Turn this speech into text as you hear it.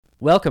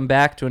Welcome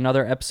back to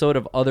another episode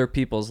of Other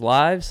People's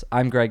Lives.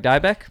 I'm Greg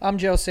Dybeck. I'm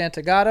Joe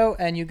Santagato,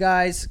 and you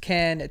guys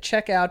can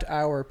check out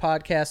our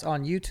podcast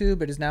on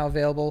YouTube. It is now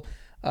available.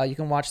 You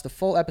can watch the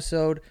full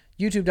episode,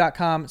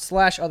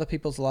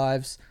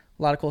 youtube.com/otherpeopleslives.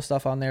 A lot of cool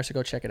stuff on there, so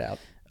go check it out.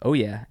 Oh,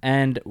 yeah.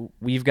 And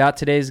we've got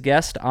today's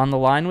guest on the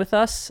line with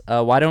us.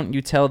 Why don't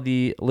you tell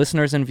the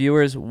listeners and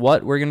viewers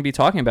what we're going to be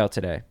talking about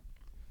today?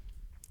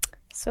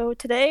 So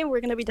today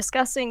we're going to be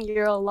discussing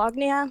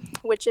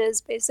urolognia, which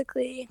is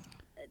basically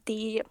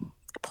the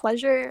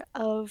pleasure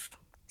of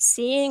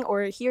seeing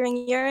or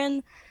hearing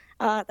urine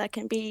that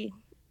can be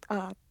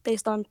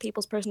based on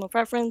people's personal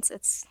preference.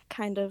 It's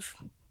kind of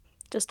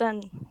just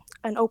an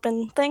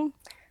open thing.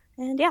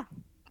 And yeah.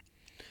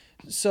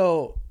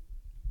 So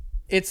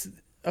it's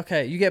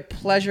okay. You get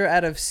pleasure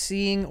out of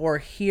seeing or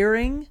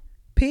hearing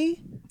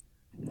pee?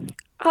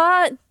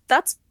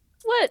 That's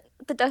what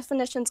the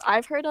definitions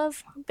I've heard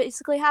of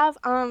basically have.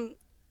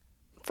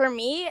 For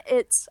me,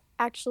 it's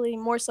actually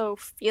more so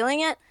feeling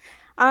it.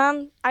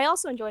 I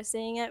also enjoy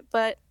seeing it,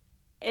 but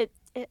it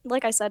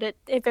like I said,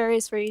 it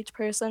varies for each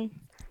person.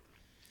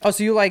 Oh,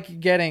 so you like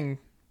getting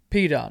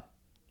peed on?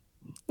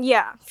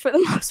 Yeah, for the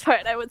most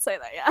part, I would say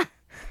that, yeah.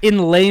 In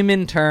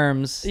layman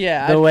terms,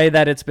 the way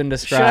that it's been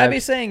described. Should I be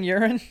saying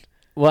urine?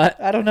 What?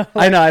 I don't know.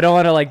 I know. I don't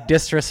want to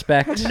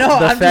disrespect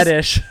the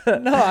fetish.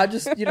 I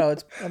just, pee.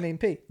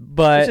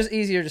 But it's just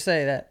easier to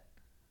say that.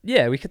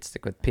 Yeah, we could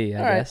stick with pee,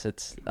 I guess. Right.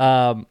 It's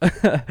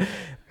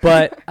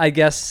but I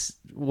guess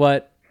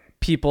what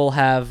people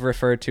have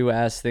referred to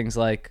as things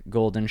like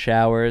golden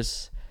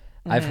showers.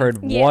 Mm-hmm. I've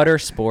heard water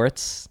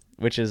sports,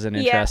 which is an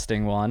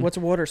interesting one. What's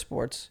water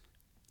sports?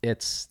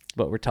 It's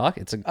what we're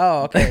talking.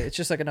 Okay. It's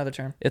just like another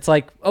term. It's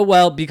like,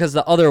 because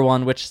the other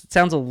one, which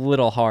sounds a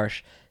little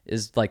harsh,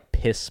 is like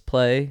piss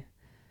play.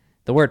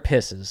 The word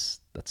piss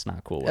that's not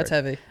a cool word. That's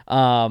heavy.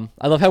 I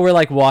love how we're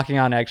walking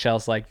on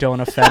eggshells, don't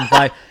offend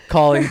by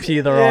calling pee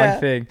the wrong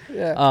thing.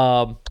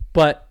 Yeah.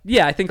 But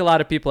yeah, I think a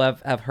lot of people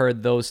have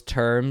heard those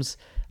terms.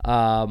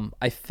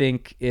 I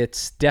think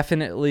it's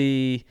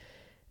definitely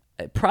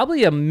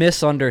probably a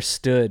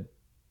misunderstood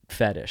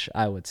fetish,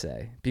 I would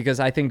say, because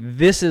I think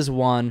this is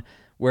one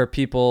where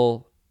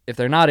people, if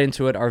they're not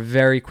into it, are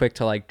very quick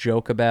to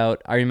joke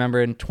about. I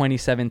remember in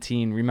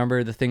 2017,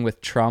 remember the thing with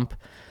Trump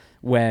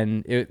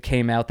when it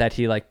came out that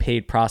he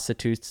paid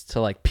prostitutes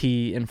to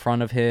pee in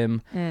front of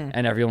him,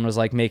 and everyone was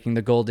making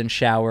the golden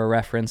shower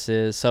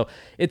references. So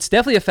it's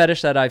definitely a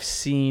fetish that I've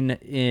seen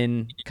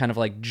in kind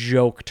of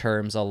joke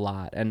terms a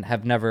lot, and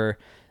have never,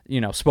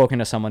 spoken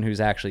to someone who's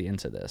actually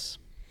into this.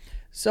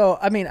 So,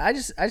 I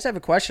just have a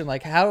question.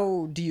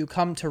 How do you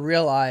come to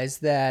realize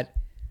that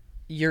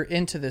you're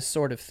into this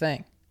sort of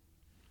thing?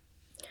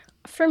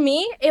 For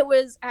me, it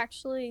was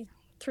actually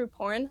through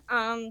porn.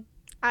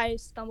 I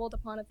stumbled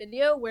upon a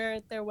video where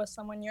there was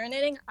someone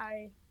urinating.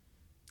 I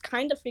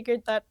kind of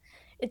figured that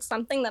it's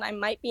something that I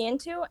might be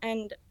into,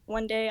 and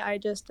one day I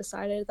just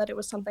decided that it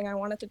was something I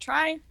wanted to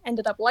try,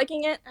 ended up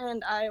liking it,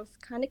 and I've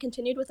kind of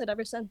continued with it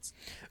ever since.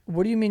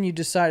 What do you mean you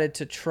decided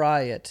to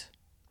try it?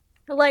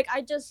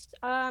 I just,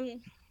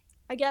 I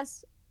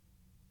guess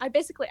I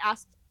basically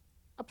asked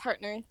a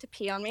partner to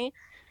pee on me,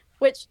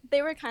 which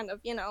they were kind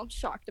of,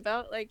 shocked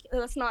about.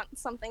 That's not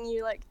something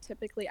you,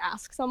 typically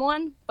ask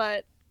someone,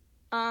 but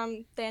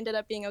they ended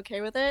up being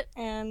okay with it,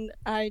 and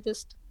I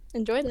just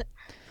enjoyed it.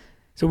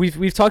 So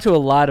we've talked to a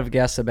lot of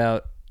guests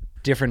about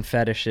different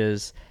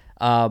fetishes.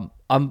 I'm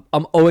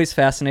always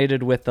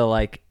fascinated with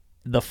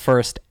the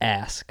first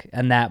ask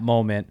and that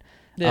moment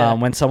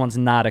when someone's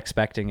not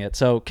expecting it.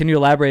 So can you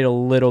elaborate a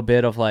little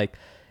bit of what's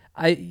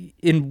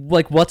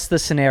the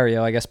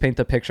scenario? I guess paint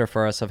the picture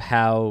for us of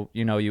how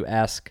you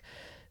ask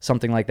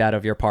something like that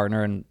of your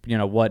partner, and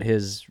what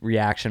his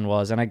reaction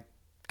was, and I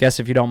guess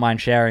if you don't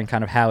mind sharing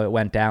kind of how it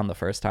went down the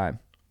first time.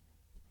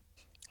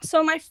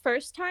 So my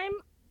first time,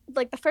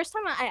 the first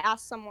time I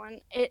asked someone,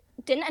 it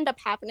didn't end up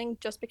happening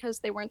just because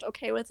they weren't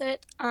okay with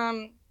it.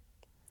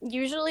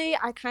 Usually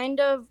I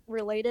kind of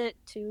relate it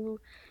to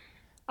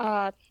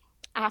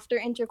after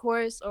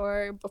intercourse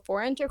or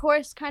before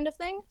intercourse kind of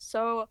thing.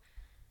 So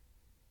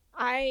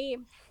how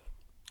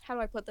do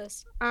I put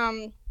this?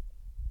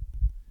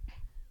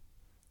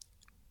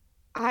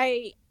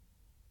 I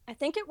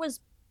think it was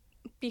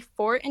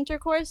before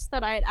intercourse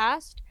that I had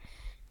asked,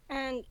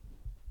 and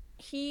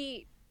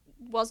he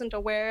wasn't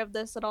aware of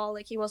this at all.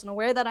 He wasn't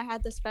aware that I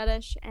had this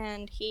fetish,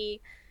 and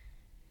he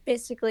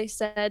basically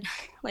said,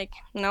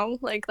 no,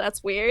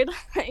 that's weird.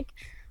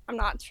 I'm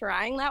not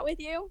trying that with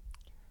you.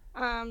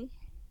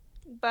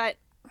 But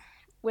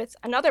with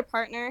another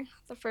partner,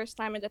 the first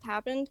time it had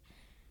happened,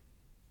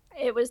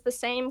 it was the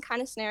same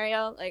kind of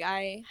scenario.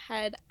 I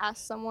had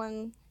asked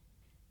someone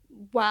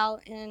while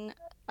in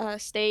a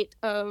state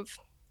of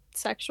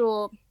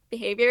sexual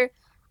behavior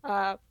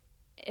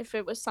if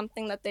it was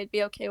something that they'd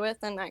be okay with,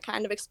 and I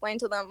kind of explained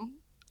to them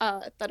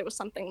that it was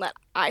something that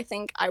I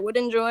think I would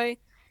enjoy,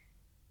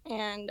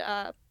 and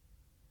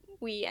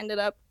we ended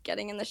up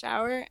getting in the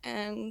shower,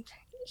 and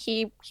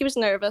he was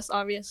nervous,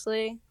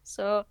 obviously,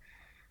 so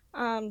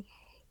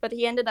but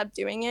he ended up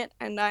doing it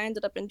and I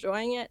ended up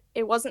enjoying it.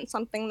 It wasn't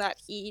something that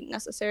he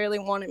necessarily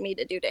wanted me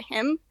to do to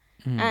him.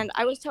 And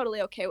I was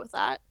totally okay with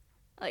that.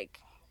 Like,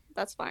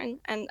 that's fine.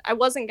 And I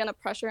wasn't going to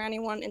pressure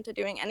anyone into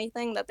doing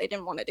anything that they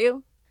didn't want to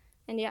do.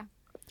 And yeah.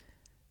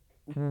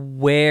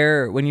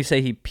 When you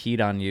say he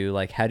peed on you,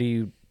 like, how do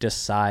you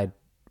decide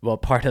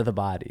what part of the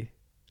body?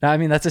 I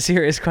mean, that's a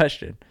serious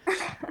question.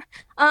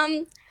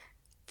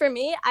 For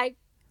me, I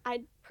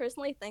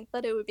personally think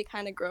that it would be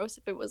kind of gross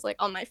if it was like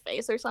on my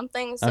face or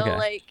something. So Okay.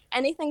 like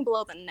anything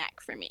below the neck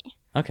for me.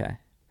 Okay.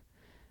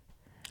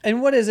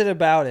 And what is it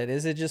about it?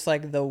 Is it just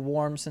like the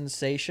warm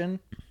sensation?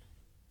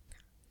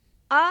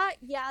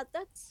 Yeah,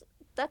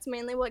 that's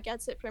mainly what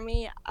gets it for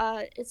me.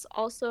 It's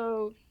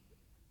also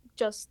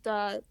just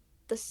the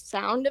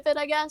sound of it,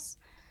 I guess.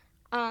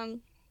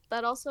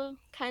 That also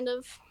kind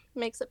of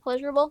makes it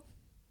pleasurable.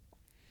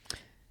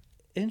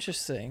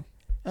 Interesting.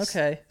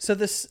 Okay. So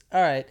this,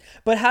 all right.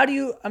 But how do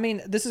you, I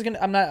mean, this is going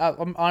to,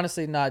 I'm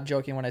honestly not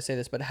joking when I say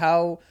this, but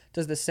how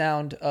does the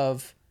sound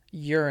of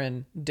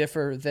urine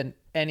differ than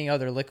any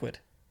other liquid?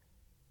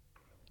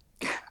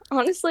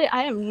 Honestly,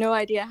 I have no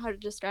idea how to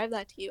describe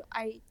that to you.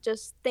 I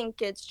just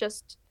think it's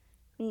just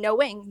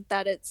knowing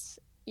that it's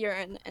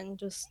urine and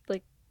just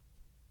like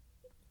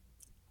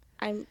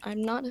I'm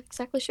not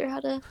exactly sure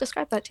how to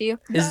describe that to you.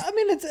 I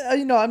mean, it's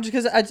I'm just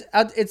because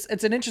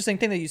it's an interesting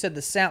thing that you said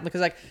the sound, because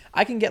like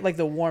I can get like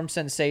the warm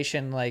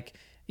sensation, like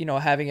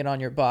having it on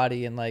your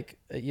body and like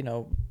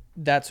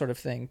that sort of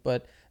thing,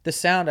 but the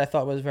sound I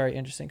thought was very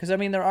interesting, because I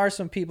mean there are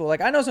some people,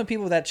 like I know some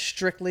people that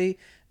strictly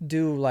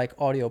do like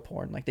audio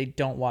porn, like they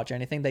don't watch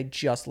anything, they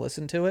just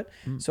listen to it.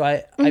 So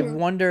I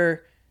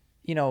wonder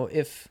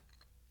if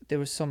there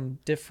was some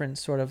different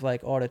sort of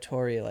like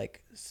auditory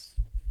like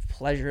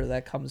pleasure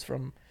that comes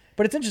from.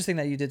 But it's interesting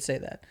that you did say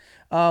that.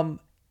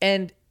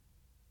 And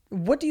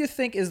what do you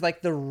think is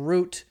like the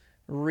root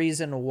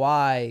reason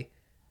why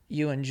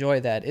you enjoy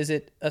that? Is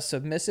it a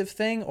submissive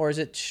thing, or is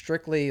it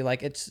strictly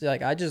like it's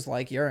like I just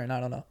like urine? I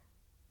don't know.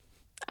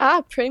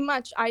 Pretty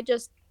much I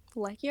just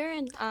like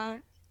urine.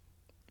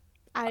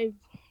 I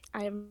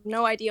have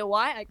no idea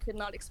why. I could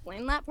not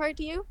explain that part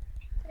to you.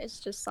 It's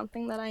just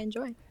something that I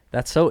enjoy.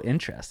 That's so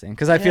interesting,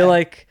 because I feel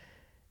like,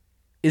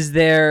 is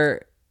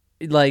there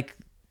like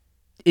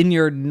in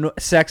your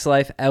sex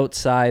life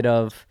outside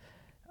of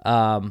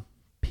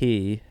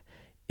pee,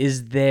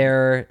 is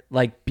there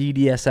like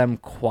BDSM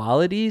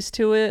qualities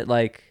to it?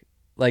 Like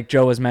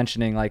Joe was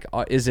mentioning, like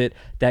is it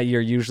that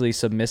you're usually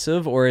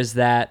submissive, or does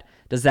that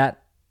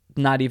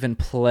not even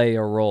play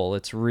a role?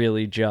 It's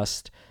really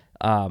just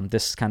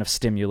this kind of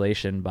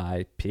stimulation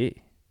by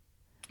pee.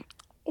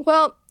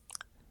 Well,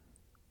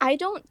 I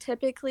don't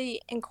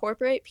typically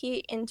incorporate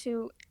pee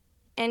into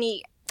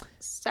any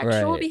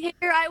sexual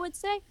behavior, I would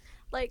say.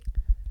 Like,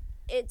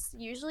 it's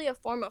usually a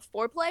form of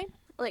foreplay.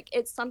 Like,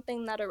 it's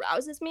something that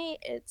arouses me.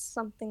 It's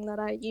something that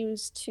I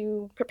use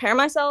to prepare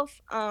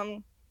myself.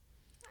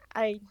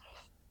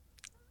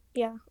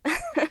 Yeah.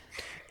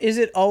 Is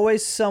it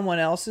always someone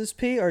else's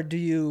pee, or do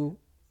you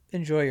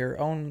enjoy your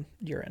own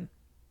urine?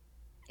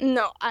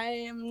 No, I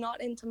am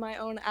not into my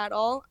own at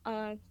all.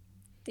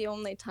 The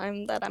only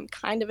time that I'm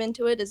kind of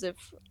into it is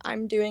if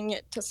I'm doing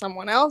it to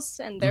someone else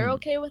and they're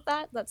okay with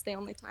that. That's the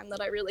only time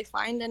that I really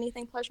find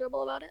anything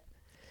pleasurable about it.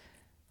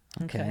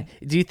 Okay.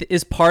 Do you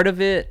is part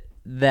of it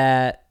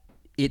that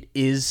it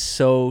is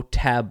so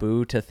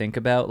taboo to think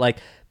about? Like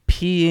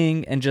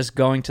peeing and just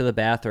going to the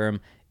bathroom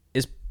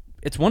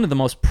it's one of the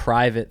most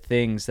private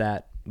things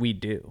that we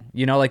do.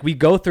 Like we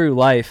go through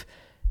life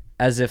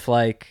as if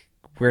like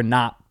we're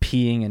not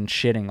peeing and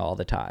shitting all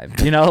the time.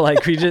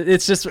 Like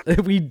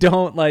we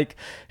don't like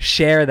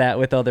share that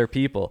with other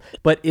people.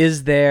 But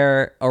is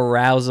there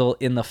arousal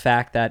in the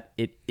fact that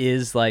it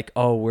is like,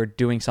 oh, we're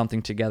doing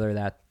something together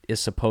that is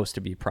supposed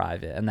to be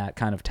private, and that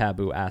kind of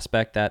taboo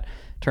aspect that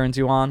turns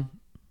you on?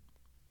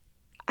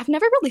 I've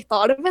never really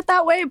thought of it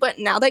that way, but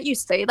now that you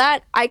say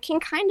that, I can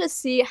kind of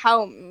see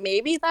how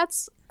maybe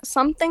that's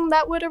something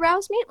that would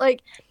arouse me.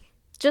 Like,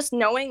 just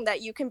knowing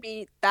that you can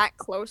be that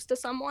close to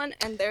someone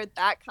and they're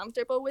that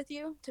comfortable with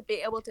you to be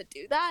able to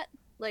do that.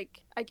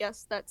 Like, I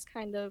guess that's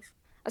kind of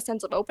a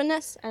sense of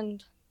openness,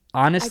 and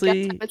honestly,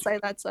 I guess I would say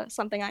that's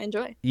something I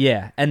enjoy.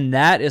 Yeah, and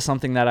that is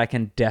something that I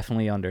can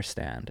definitely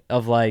understand,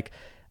 of like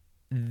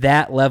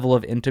that level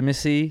of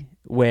intimacy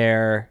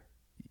where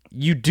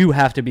you do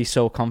have to be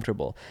so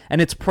comfortable. And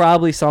it's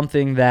probably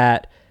something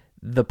that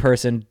the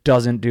person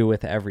doesn't do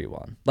with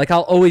everyone. Like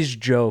I'll always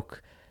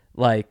joke,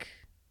 like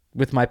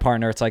with my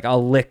partner, it's like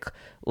I'll lick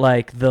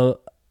like the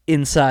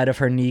inside of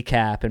her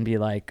kneecap and be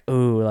like,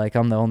 "Ooh, like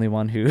I'm the only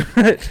one who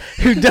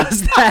who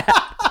does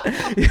that."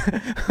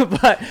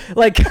 But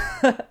like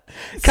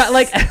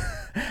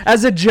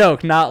as a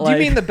joke, not like.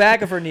 Do you mean the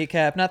back of her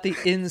kneecap, not the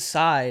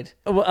inside?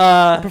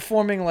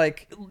 Performing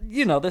like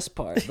this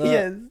part,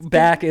 the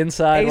back,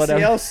 inside, ACL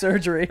whatever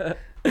surgery.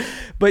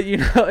 But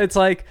it's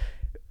like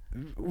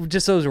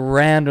just those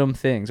random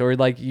things, or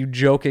like you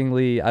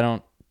jokingly, I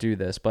don't do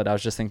this, but I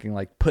was just thinking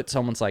like put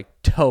someone's like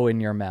toe in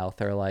your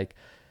mouth, or like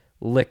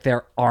lick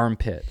their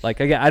armpit. Like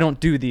again, I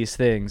don't do these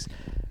things,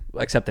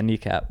 except the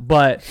kneecap.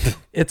 But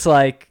it's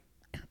like,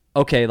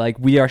 okay, like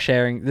we are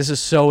sharing. This is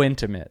so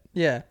intimate.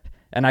 Yeah.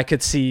 And I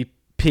could see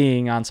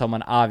peeing on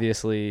someone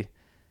obviously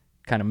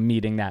kind of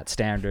meeting that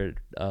standard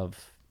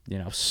of,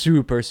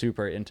 super,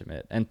 super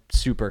intimate and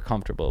super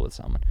comfortable with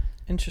someone.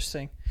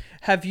 Interesting.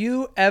 Have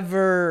you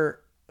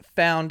ever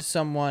found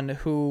someone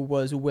who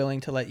was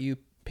willing to let you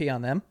pee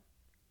on them?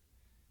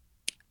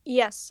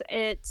 Yes,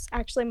 it's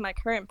actually my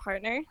current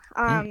partner.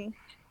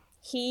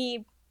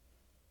 He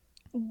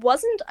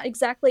wasn't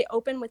exactly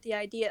open with the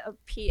idea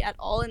of pee at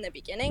all in the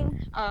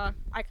beginning.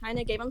 I kind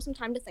of gave him some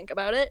time to think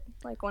about it,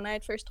 like when I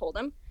had first told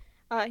him.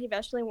 He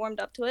eventually warmed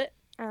up to it.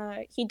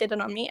 He did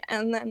it on me,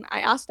 and then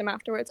I asked him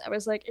afterwards. I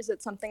was like, is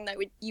it something that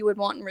you would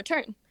want in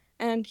return?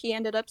 And he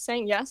ended up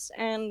saying yes,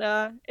 and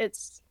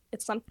it's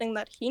something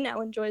that he now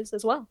enjoys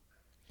as well.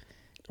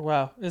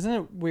 Wow. Isn't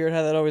it weird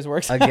how that always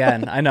works out?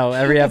 Again, I know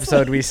every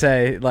episode we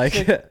say like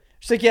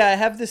She's like, yeah, I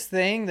have this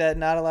thing that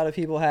not a lot of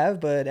people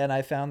have, and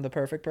I found the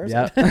perfect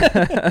person.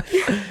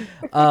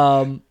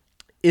 Yeah.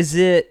 Is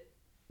it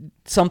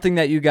something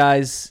that you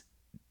guys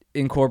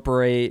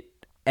incorporate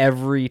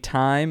every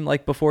time,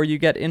 like before you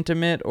get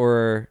intimate,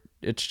 or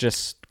it's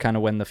just kind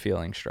of when the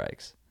feeling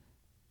strikes?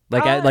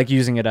 Like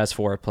using it as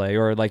foreplay,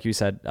 or like you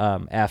said,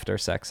 after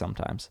sex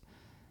sometimes.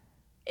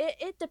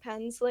 It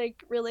depends,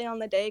 like really on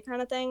the day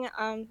kind of thing.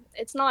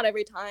 It's not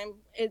every time.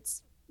 It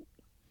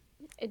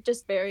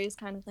just varies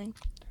kind of thing.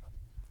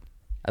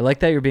 I like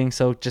that you're being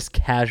so just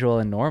casual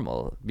and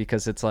normal,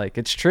 because it's like,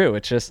 it's true.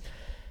 It's just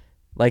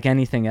like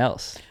anything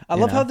else. I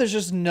love how there's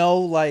just no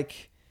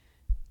like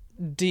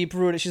deep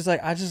rooted. She's like,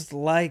 I just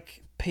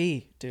like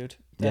pee, dude.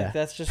 Yeah.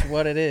 That's just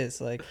what it is.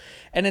 Like,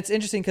 and it's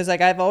interesting because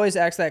like I've always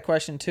asked that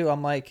question too.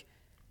 I'm like,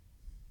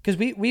 because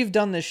we've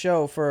done this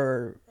show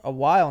for a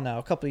while now,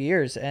 a couple of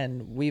years,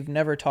 and we've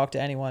never talked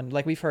to anyone.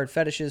 Like, we've heard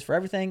fetishes for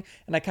everything,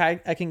 and I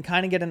can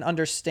kind of get an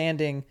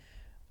understanding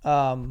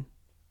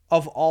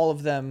of all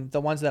of them,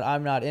 the ones that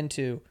I'm not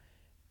into,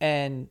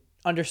 and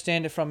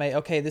understand it from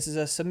okay, this is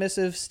a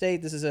submissive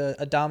state, this is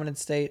a dominant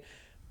state.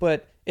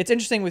 But it's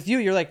interesting with you.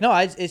 You're like, no,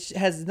 it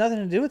has nothing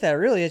to do with that,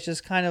 really. It's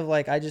just kind of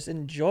like I just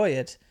enjoy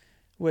it,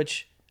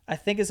 which I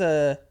think is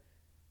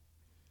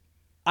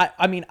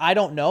I mean, I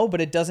don't know, but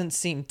it doesn't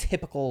seem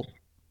typical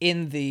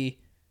in the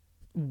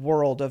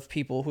world of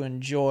people who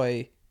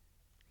enjoy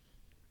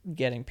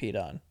getting peed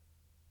on.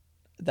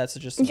 That's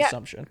just an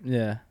assumption.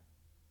 Yeah.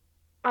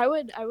 I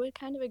would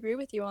kind of agree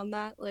with you on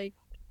that. Like,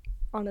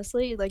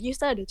 honestly, like you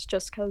said, it's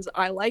just because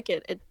I like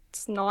it.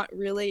 It's not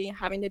really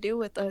having to do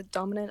with a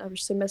dominant or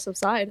submissive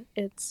side.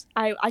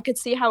 I could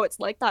see how it's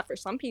like that for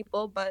some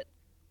people, but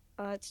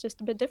it's just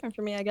a bit different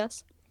for me, I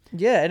guess.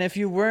 Yeah, and if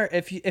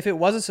it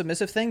was a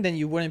submissive thing, then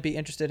you wouldn't be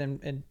interested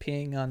in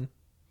peeing on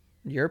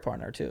your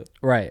partner too.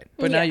 Right.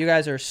 But now you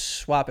guys are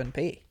swapping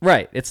pee.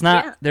 Right. It's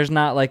not, there's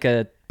not like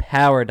a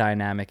power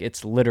dynamic.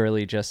 It's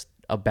literally just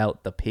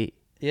about the pee.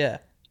 Yeah.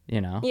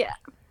 Yeah.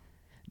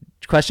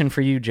 Question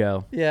for you,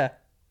 Joe. Yeah.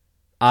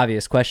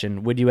 Obvious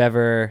question. Would you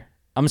ever,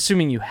 I'm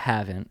assuming you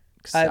haven't,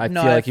 'cause I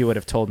feel like you would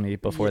have told me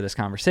before this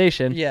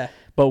conversation. Yeah.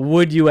 But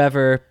would you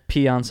ever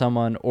pee on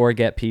someone or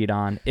get peed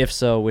on? If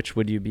so, which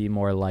would you be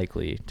more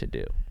likely to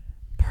do?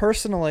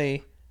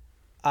 Personally,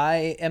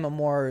 I am a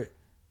more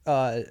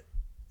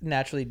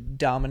naturally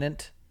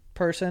dominant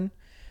person.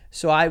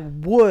 So I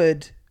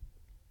would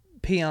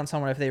pee on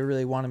someone if they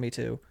really wanted me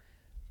to.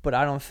 But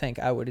I don't think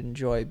I would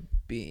enjoy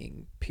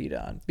being peed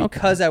on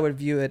because I would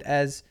view it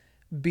as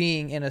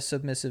being in a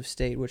submissive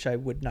state, which I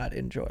would not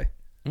enjoy.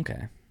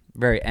 Okay.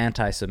 Very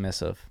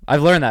anti-submissive.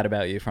 I've learned that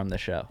about you from the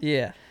show.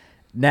 Yeah.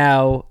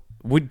 Now,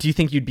 do you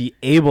think you'd be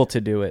able to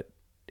do it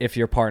if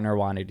your partner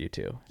wanted you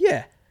to?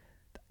 Yeah.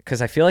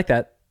 Because I feel like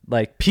that,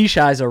 like, pee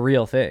shy is a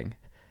real thing.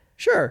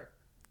 Sure.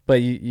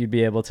 But you'd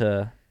be able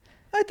to.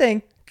 I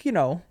think,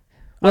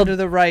 under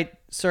the right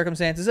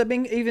circumstances. I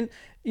mean, even,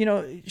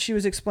 she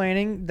was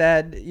explaining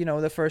that,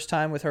 the first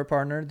time with her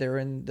partner, they were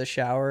in the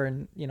shower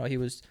and, he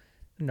was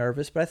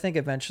nervous. But I think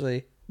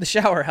eventually the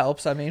shower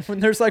helps. I mean, when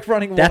there's like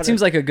running water. That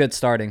seems like a good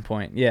starting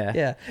point. Yeah.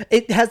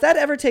 Yeah. Has that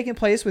ever taken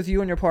place with you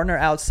and your partner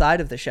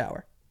outside of the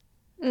shower?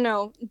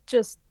 No,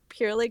 just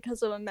purely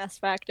because of a mess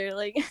factor.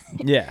 Like,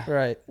 yeah.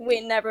 Right. We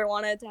never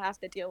wanted to have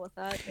to deal with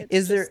that.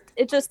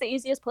 It's just the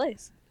easiest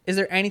place. Is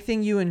there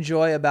anything you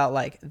enjoy about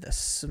like the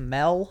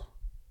smell?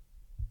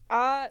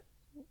 Not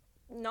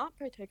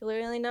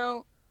particularly,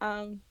 no.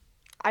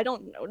 I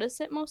don't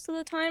notice it most of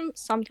the time.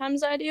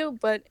 Sometimes I do,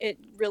 but it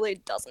really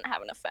doesn't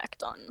have an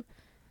effect on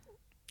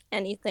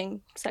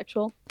anything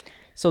sexual.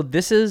 So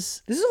this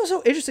is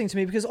also interesting to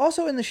me because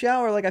also in the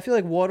shower, like I feel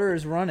like water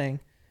is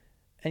running,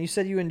 and you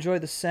said you enjoy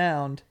the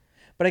sound,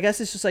 but I guess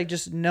it's just like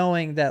just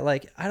knowing that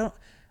like I'm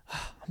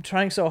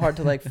trying so hard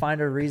to like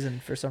find a reason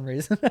for some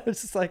reason.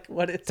 It's just like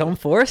don't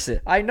force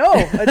it. I know.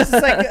 It's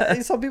just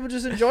like some people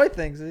just enjoy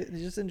things. You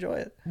just enjoy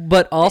it.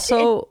 But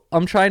also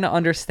I'm trying to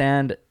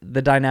understand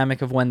the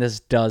dynamic of when this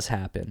does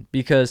happen,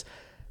 because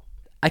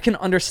I can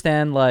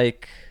understand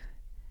like,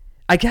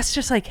 I guess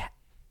just like,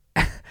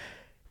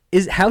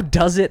 how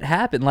does it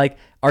happen? Like,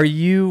 are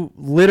you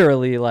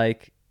literally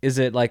like Is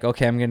it like,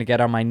 okay, I'm going to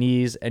get on my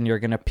knees and you're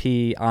going to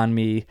pee on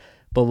me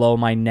below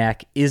my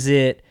neck? Does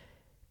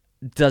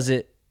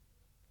it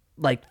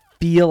like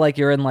feel like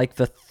you're in like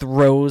the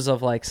throes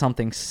of like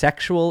something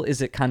sexual?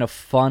 Is it kind of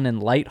fun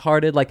and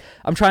lighthearted? Like,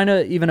 I'm trying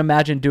to even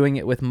imagine doing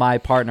it with my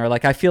partner.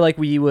 Like, I feel like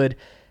we would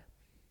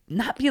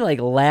not be like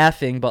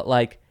laughing, but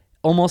like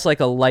almost like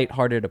a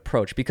lighthearted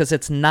approach, because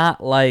it's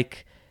not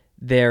like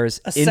there's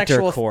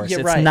intercourse.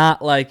 It's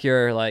not like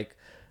you're like,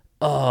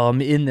 oh,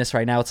 I'm in this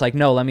right now. It's like,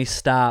 no, let me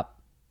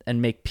stop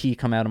and make pee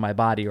come out of my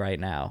body right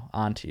now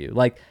onto you.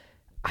 Like,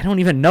 I don't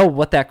even know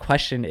what that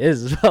question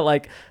is, but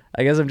like,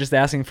 I guess I'm just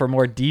asking for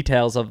more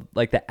details of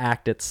like the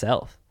act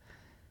itself.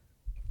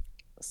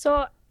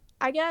 So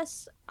I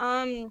guess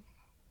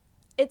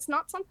it's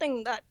not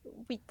something that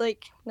we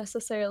like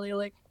necessarily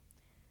like,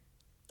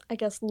 I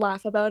guess,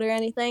 laugh about or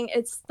anything.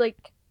 It's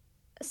like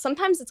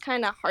sometimes it's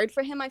kind of hard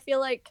for him, I feel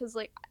like, because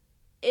like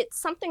it's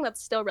something that's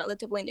still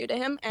relatively new to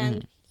him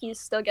and he's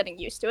still getting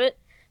used to it.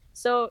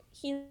 So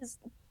he's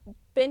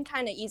been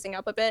kind of easing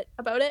up a bit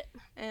about it.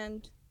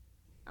 And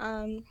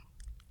and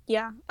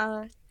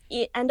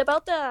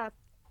about the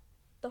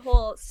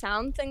whole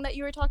sound thing that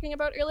you were talking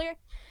about earlier,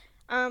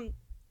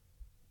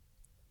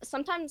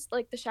 sometimes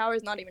like the shower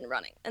is not even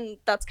running, and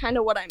that's kind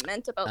of what I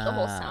meant about the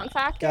whole sound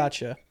factor.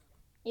 Gotcha.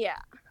 Yeah.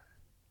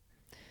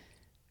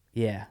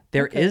 Yeah,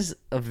 there is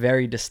a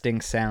very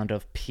distinct sound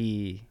of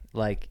pee,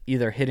 like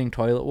either hitting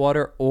toilet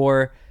water,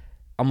 or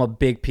I'm a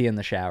big pee in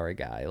the shower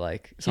guy.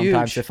 Like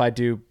sometimes if I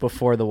do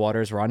before the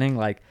water's running,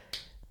 like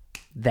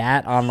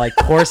that on like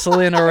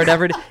porcelain or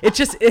whatever,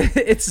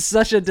 it's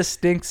such a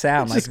distinct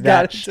sound, like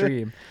that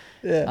stream.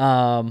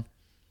 Yeah.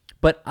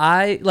 But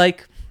I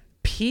like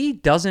pee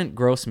doesn't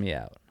gross me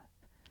out.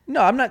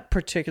 No, I'm not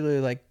particularly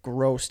like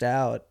grossed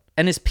out.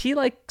 And is pee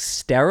like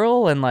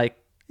sterile and like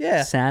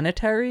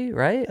sanitary,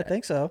 right? I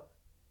think so.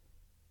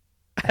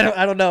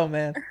 I don't know,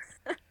 man.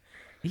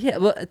 Yeah,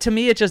 well, to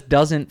me it just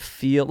doesn't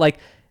feel like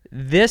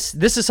this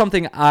is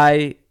something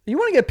I... You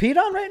want to get peed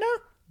on right now?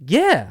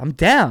 Yeah, I'm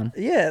down.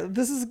 Yeah,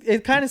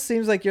 it kind of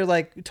seems like you're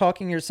like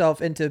talking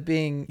yourself into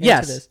being into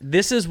yes,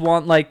 this is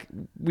one, like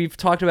we've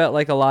talked about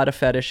like a lot of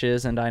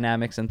fetishes and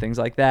dynamics and things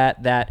like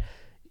that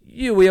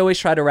we always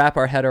try to wrap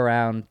our head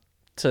around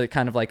to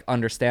kind of like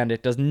understand.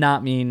 It does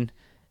not mean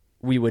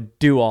we would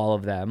do all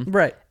of them.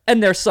 Right.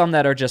 And there's some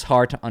that are just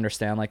hard to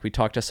understand. Like we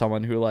talked to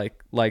someone who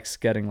like likes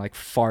getting like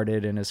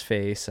farted in his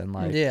face and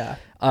like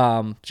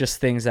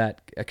just things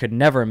that I could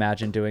never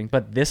imagine doing.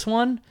 But this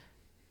one,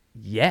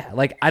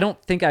 like I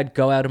don't think I'd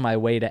go out of my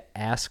way to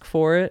ask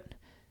for it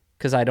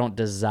because I don't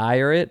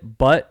desire it.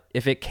 But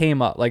if it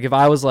came up, like if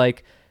I was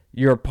like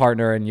your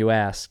partner and you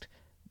asked,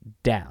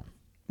 down.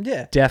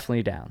 Yeah.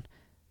 Definitely down.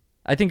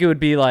 I think it would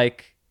be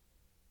like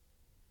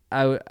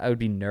I would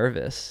be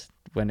nervous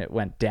when it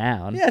went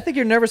down. Yeah, I think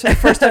you're nervous the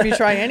first time you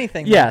try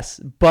anything. Yes,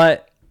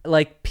 but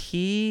like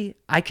pee,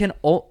 I can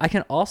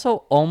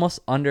also almost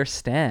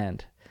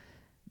understand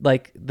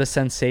like the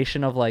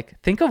sensation of like,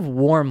 think of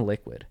warm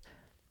liquid.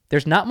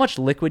 There's not much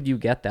liquid you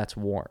get that's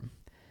warm.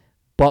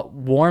 But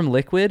warm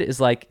liquid is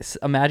like,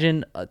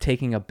 imagine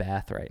taking a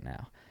bath right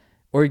now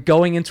or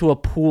going into a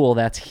pool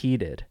that's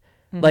heated.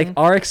 Mm-hmm. Like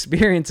our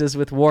experiences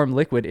with warm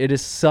liquid, it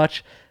is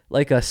such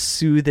like a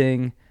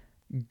soothing,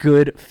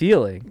 good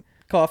feeling.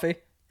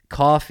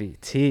 Coffee,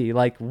 tea,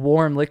 like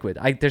warm liquid.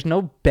 There's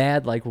no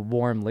bad like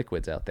warm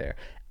liquids out there.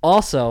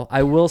 Also,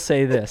 I will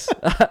say this.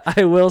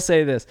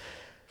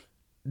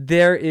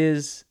 There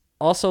is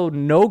also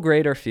no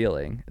greater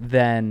feeling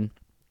than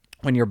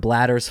when your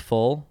bladder's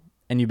full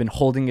and you've been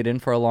holding it in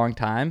for a long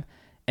time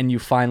and you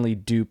finally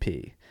do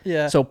pee.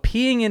 Yeah. So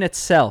peeing in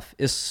itself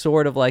is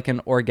sort of like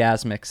an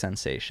orgasmic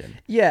sensation.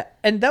 Yeah,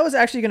 and that was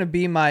actually going to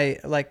be my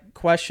like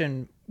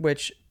question,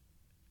 which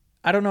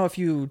I don't know if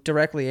you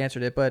directly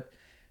answered it, but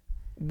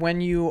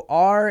when you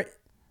are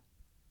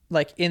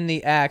like in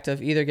the act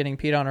of either getting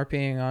peed on or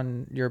peeing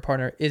on your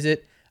partner, is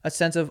it a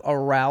sense of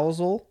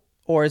arousal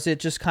or is it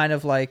just kind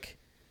of like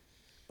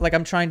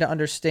I'm trying to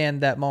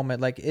understand that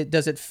moment? Like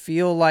does it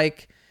feel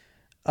like,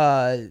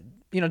 do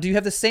you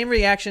have the same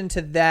reaction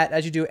to that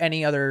as you do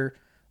any other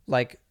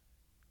like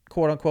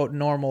quote unquote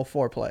normal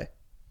foreplay?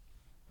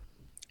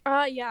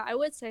 Yeah, I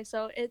would say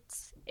so.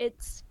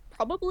 It's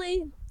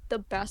probably the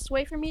best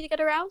way for me to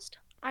get aroused,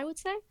 I would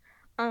say.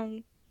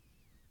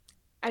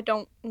 I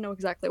don't know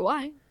exactly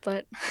why,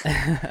 but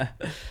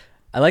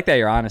I like that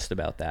you're honest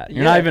about that.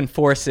 You're not even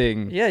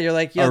forcing you're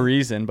like a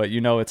reason, but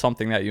it's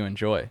something that you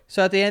enjoy.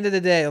 So at the end of the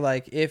day,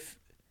 like if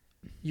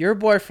your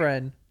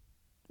boyfriend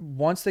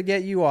wants to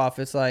get you off,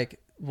 it's like,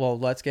 well,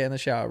 let's get in the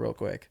shower real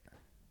quick.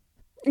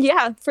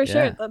 Yeah, for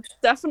sure. That's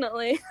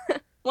definitely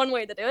one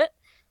way to do it.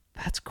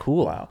 That's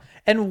cool. Wow.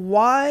 And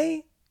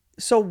why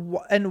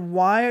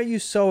are you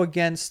so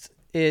against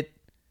it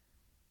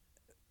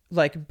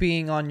like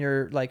being on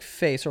your like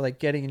face or like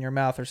getting in your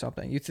mouth or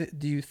something?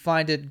 Do you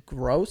find it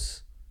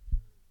gross?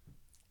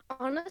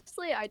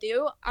 Honestly, I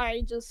do.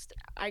 I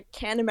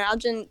can't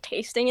imagine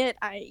tasting it.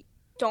 I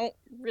don't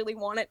really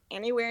want it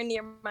anywhere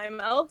near my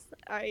mouth.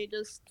 I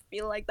just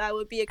feel like that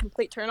would be a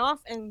complete turnoff,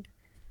 and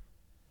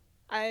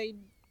I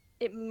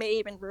it may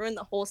even ruin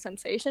the whole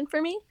sensation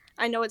for me.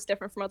 I know it's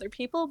different from other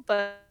people,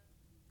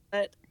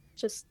 but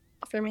just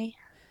for me.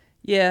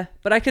 Yeah,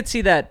 but I could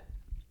see that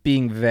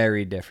being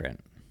very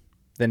different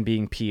than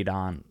being peed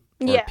on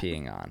or Yeah.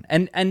 peeing on.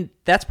 And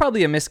that's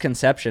probably a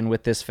misconception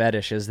with this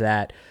fetish is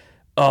that,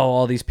 oh,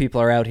 all these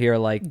people are out here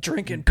like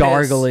Drinking piss.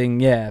 gargling,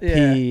 Yeah.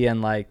 pee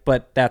and like,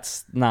 but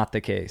that's not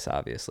the case,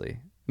 obviously.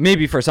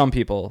 Maybe for some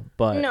people,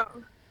 but No.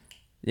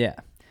 yeah.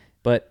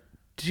 But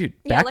dude,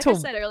 Yeah, back like to I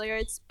said earlier,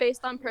 it's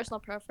based on personal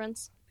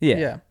preference.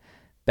 yeah.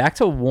 Back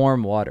to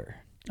warm water.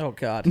 Oh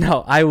God.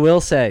 No, I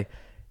will say,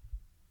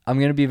 I'm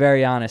going to be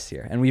very honest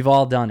here, and we've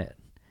all done it.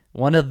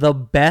 One of the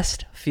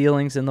best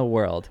feelings in the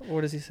world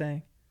What is he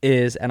saying?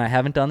 is, and I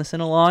haven't done this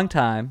in a long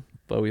time,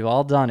 but we've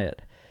all done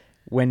it,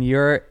 when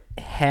you're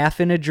half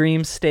in a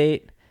dream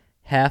state,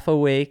 half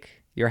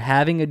awake, you're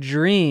having a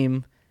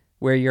dream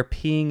where you're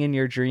peeing in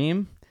your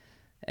dream,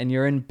 and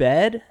you're in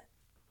bed,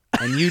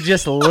 and you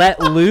just let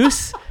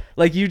loose,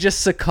 like you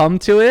just succumb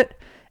to it,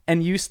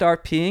 and you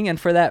start peeing, and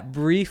for that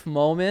brief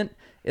moment,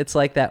 it's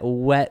like that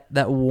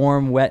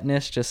warm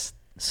wetness just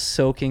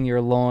soaking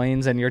your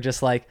loins, and you're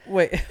just like,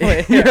 Wait.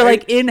 you're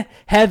like in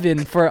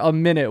heaven for a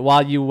minute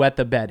while you wet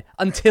the bed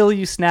until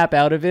you snap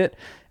out of it,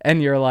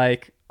 and you're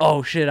like,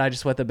 oh shit, I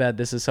just wet the bed.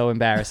 This is so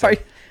embarrassing.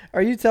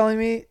 Are you telling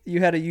me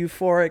you had a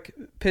euphoric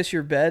piss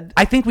your bed?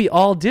 I think we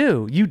all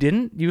do. You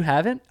didn't? You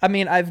haven't? I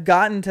mean, I've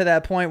gotten to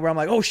that point where I'm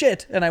like, oh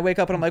shit, and I wake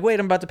up and I'm like, wait,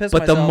 I'm about to piss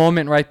But myself. the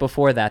moment right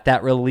before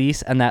that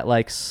release and that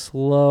like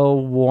slow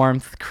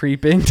warmth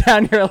creeping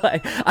down your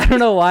leg, I don't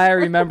know why I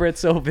remember it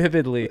so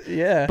vividly.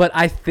 Yeah. But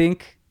I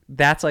think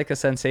that's like a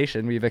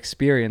sensation we've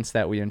experienced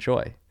that we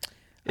enjoy.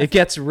 It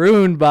gets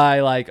ruined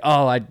by like,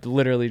 oh, I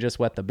literally just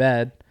wet the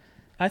bed.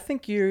 I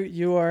think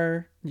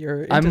you're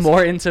I'm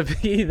more into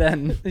pee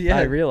than Yeah.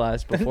 I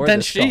realized before than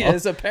this she call.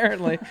 is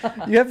apparently.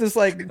 You have this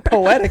like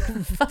poetic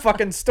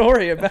fucking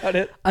story about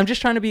it. I'm just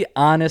trying to be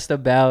honest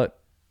about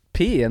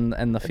pee and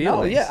the No,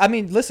 feelings. yeah. I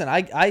mean, listen,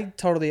 I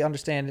totally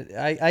understand it.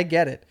 I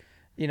get it.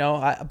 You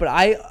know, but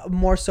I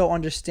more so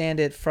understand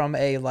it from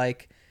a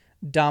like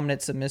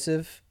dominant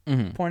submissive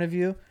point of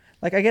view.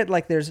 Like I get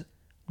like there's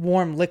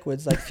warm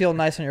liquids like feel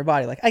nice on your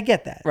body. Like I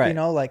get that. Right. You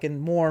know, like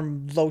in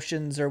warm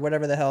lotions or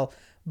whatever the hell.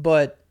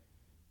 But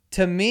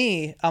to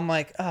me, I'm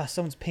like,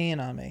 someone's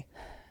peeing on me.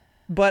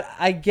 But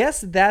I guess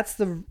that's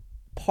the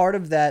part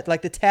of that,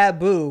 like the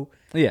taboo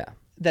Yeah.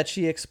 that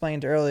she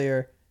explained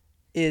earlier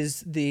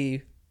is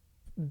the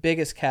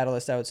biggest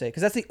catalyst, I would say.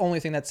 Because that's the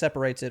only thing that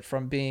separates it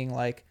from being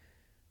like,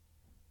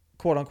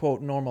 quote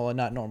unquote, normal and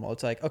not normal.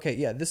 It's like, okay,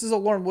 yeah, this is a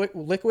warm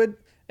liquid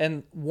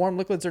and warm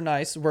liquids are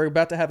nice. We're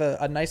about to have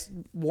a nice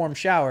warm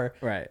shower.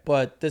 Right.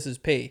 But this is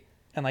pee.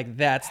 And like,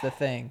 that's the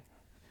thing.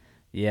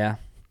 Yeah.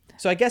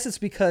 So I guess it's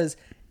because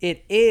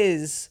it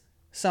is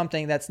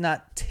something that's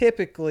not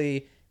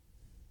typically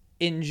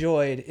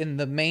enjoyed in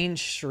the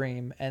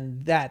mainstream,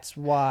 and that's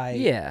why.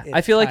 Yeah. it's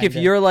I feel like if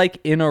kinda- you're like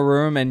in a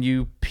room and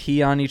you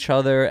pee on each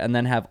other and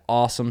then have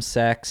awesome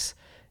sex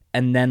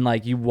and then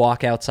like you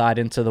walk outside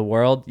into the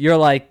world, you're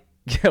like,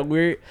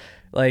 we're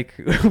like,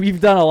 we've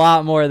done a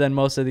lot more than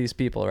most of these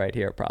people right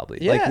here, probably.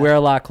 Like, Yeah. we're a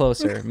lot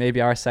closer. Maybe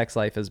our sex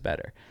life is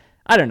better.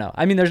 I don't know.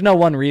 I mean, there's no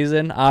one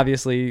reason.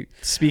 Obviously,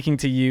 speaking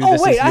to you, Oh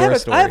this wait, is I your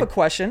have story. I have a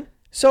question.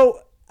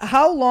 So,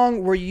 how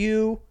long were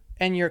you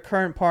and your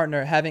current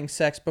partner having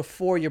sex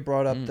before you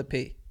brought up the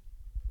pee?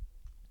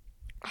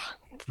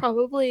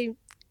 Probably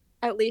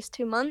at least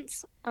 2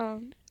 months.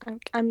 I'm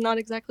not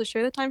exactly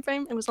sure the time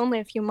frame. It was only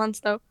a few months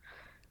though.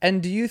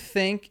 And do you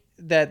think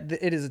that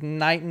it is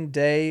night and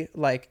day,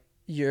 like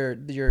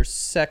your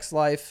sex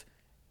life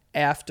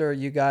after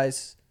you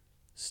guys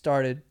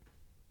started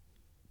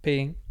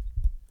peeing?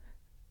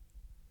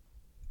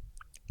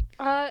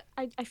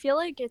 I feel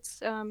like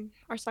it's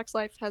our sex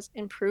life has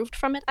improved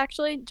from it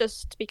actually,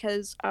 just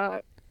because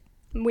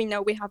we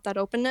know we have that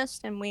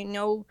openness and we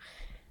know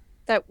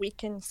that we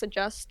can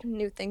suggest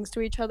new things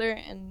to each other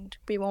and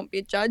we won't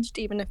be judged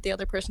even if the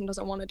other person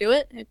doesn't want to do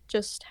it. It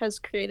just has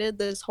created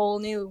this whole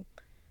new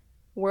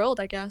world,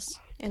 I guess,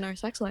 in our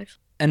sex life.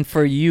 And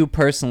for you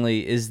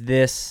personally, is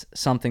this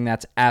something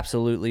that's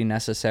absolutely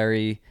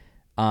necessary?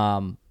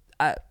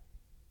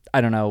 I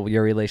don't know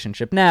your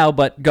relationship now,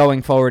 but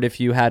going forward, if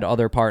you had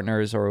other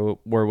partners or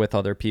were with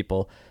other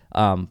people,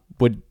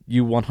 would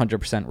you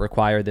 100%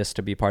 require this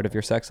to be part of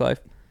your sex life?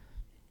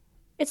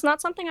 It's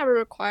not something I would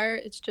require.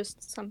 It's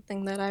just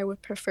something that I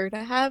would prefer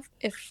to have.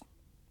 If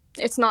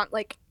it's not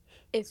like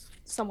if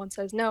someone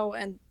says no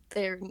and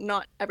they're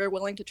not ever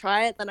willing to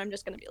try it, then I'm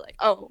just going to be like,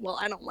 oh, well,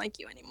 I don't like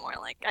you anymore.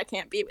 Like, I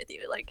can't be with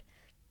you. Like,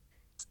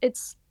 it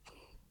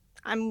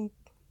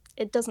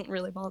doesn't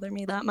really bother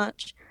me that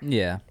much.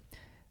 Yeah.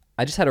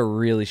 I just had a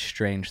really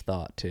strange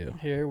thought too.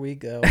 Here we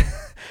go.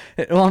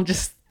 Well, I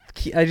just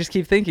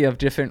keep thinking of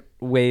different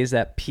ways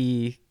that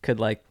pee could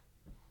like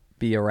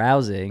be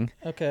arousing.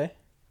 Okay.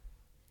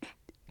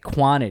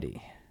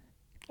 Quantity.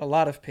 A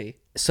lot of pee.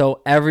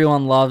 So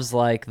everyone loves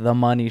like the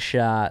money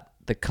shot,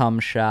 the cum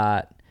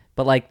shot,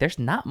 but like there's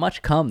not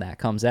much cum that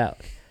comes out.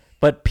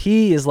 But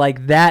pee is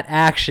like that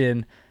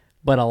action,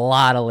 but a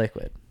lot of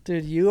liquid.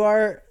 Dude, you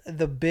are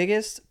the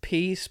biggest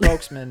pee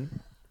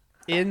spokesman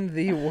in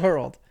the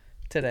world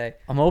today.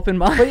 I'm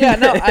open-minded. But yeah,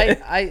 no,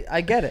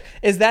 I get it.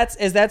 Is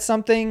that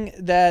something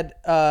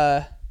that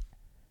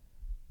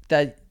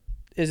that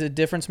is a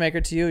difference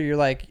maker to you? You're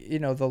like,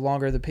 the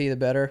longer the pee, the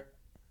better,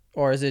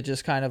 or is it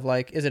just kind of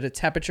like, is it a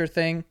temperature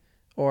thing,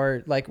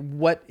 or like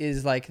what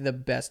is like the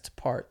best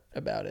part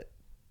about it?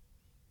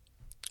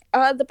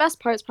 The best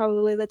part is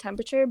probably the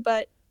temperature,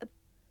 but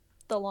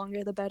the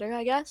longer the better,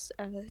 I guess.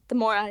 The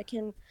more I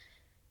can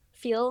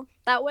feel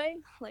that way,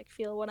 like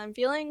feel what I'm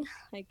feeling,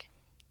 like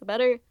the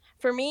better.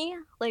 For me,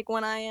 like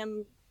when I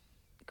am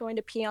going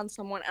to pee on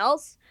someone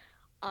else,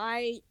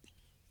 I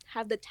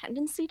have the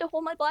tendency to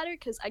hold my bladder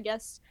because I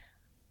guess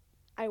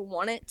I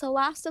want it to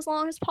last as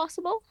long as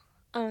possible.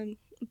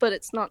 But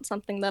it's not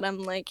something that I'm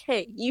like,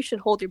 hey, you should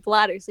hold your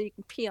bladder so you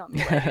can pee on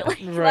me later. Like,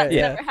 Right. that's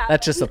Yeah, never happened.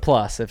 that's just a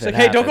plus if It's it like,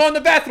 hey, don't happens. go in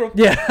the bathroom.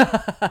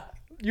 Yeah.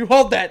 You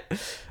hold that.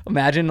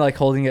 Imagine like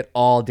holding it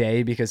all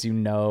day because At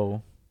You're that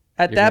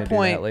gonna do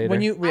point, that later?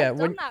 when you I've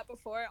done that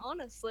before,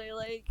 honestly.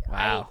 Like,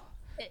 Wow.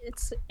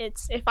 it's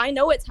if I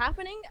know it's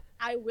happening,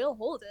 I will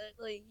hold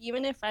it. Like,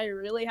 even if I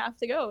really have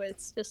to go,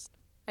 it's just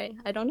I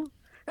don't know.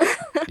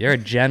 You're a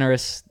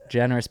generous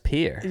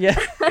peer. yeah.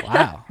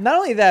 Wow. Not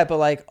only that, but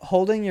like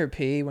holding your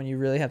pee when you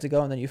really have to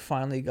go and then you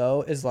finally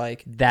go is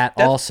like, That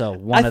That- also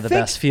one I of the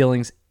think- best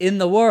feelings in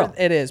the world.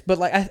 it is. But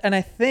like,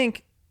 I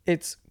think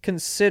it's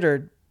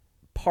considered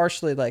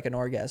partially like an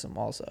orgasm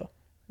also.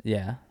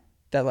 Yeah.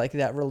 That like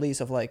that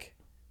release of like,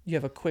 you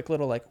have a quick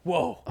little like,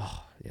 whoa,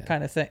 Yeah.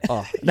 kind of thing.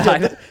 Oh,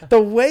 Yo,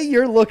 the way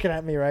you're looking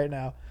at me right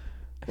now,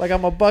 like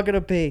I'm a bucket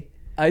of pee.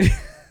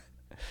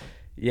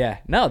 Yeah.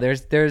 No,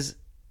 there's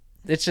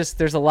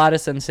a lot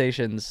of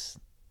sensations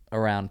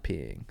around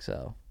peeing,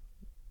 so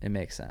it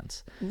makes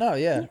sense. No,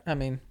 yeah. I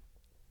mean,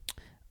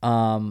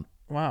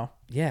 wow.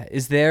 Yeah.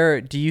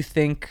 Do you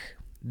think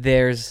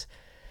there's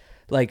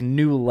like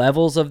new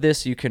levels of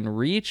this you can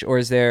reach, or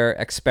is there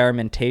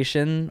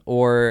experimentation,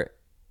 or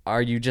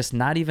are you just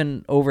not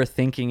even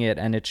overthinking it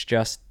and it's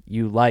just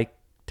you like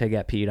to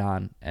get peed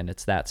on and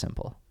it's that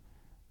simple?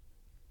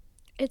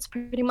 It's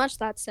pretty much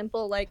that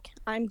simple. Like,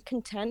 I'm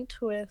content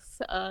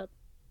with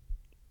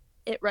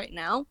it right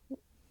now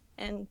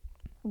and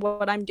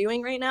what I'm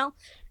doing right now.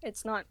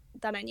 It's not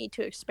that I need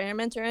to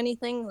experiment or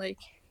anything. Like,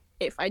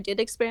 if I did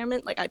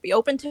experiment, like, I'd be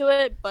open to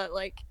it, but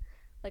like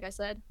I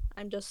said,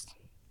 I'm just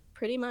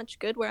pretty much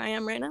good where I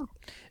am right now.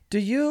 Do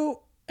you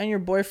and your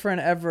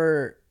boyfriend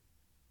ever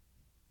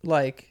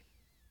like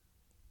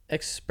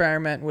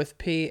experiment with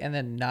pee and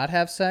then not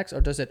have sex,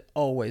 or does it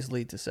always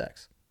lead to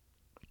sex?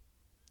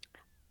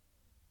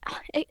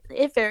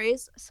 It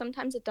varies.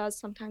 Sometimes it does,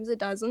 sometimes it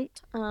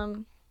doesn't.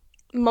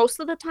 Most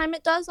of the time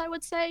it does, I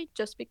would say,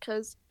 just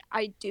because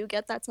I do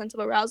get that sense of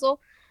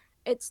arousal.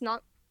 It's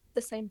not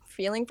the same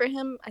feeling for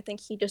him. I think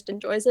he just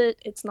enjoys it.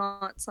 It's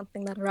not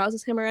something that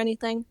arouses him or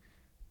anything.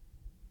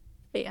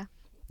 But yeah.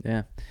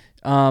 Yeah.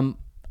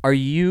 Are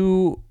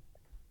you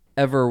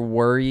ever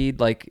worried?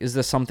 Like, is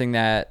this something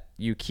that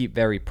you keep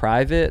very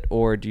private,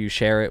 or do you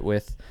share it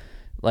with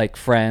like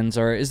friends,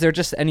 or is there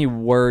just any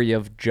worry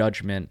of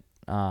judgment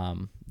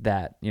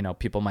that,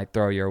 people might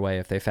throw your way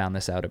if they found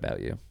this out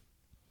about you?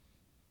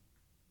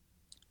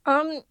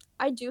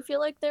 I do feel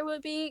like there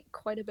would be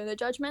quite a bit of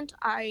judgment.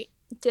 I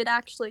did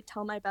actually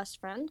tell my best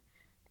friend,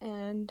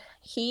 and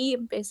he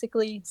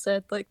basically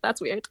said, like,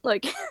 that's weird.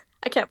 Like,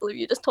 I can't believe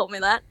you just told me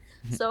that.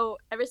 So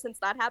ever since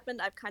that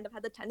happened, I've kind of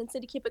had the tendency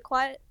to keep it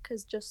quiet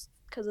because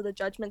of the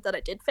judgment that I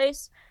did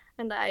face,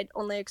 and I'd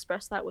only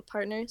express that with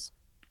partners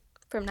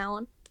from now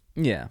on.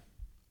 Yeah.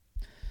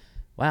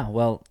 Wow.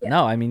 Well, Yeah.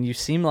 no, I mean, you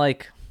seem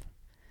like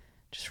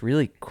just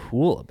really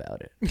cool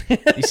about it.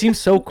 You seem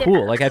so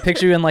cool. Yeah. Like, I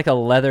picture you in like a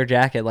leather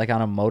jacket, like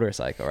on a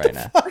motorcycle right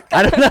now.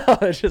 I don't know.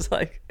 It's just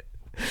like,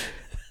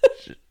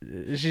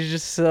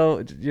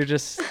 you're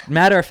just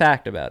matter of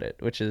fact about it,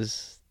 which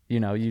is, you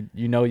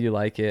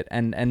like it.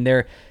 And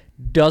there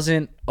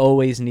doesn't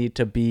always need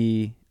to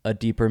be a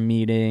deeper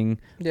meaning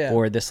Yeah.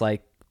 or this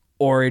like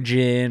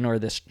origin or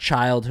this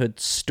childhood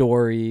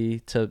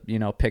story to,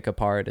 pick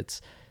apart.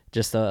 It's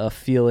just a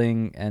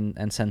feeling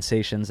and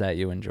sensations that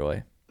you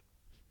enjoy.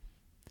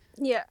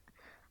 Yeah,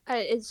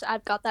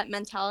 I've got that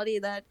mentality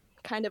that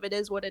kind of it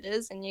is what it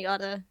is, and you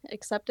gotta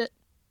accept it.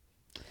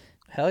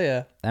 Hell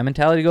yeah. That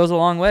mentality goes a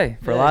long way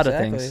for a Yeah, lot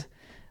exactly.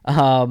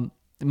 of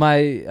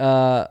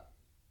things.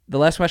 The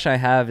last question I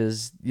have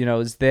is,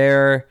 is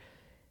there,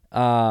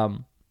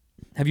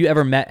 have you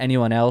ever met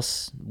anyone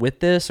else with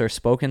this or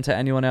spoken to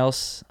anyone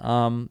else,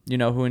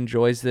 who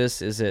enjoys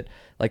this? Is it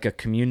like a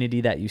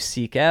community that you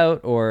seek out,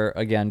 or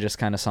again, just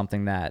kind of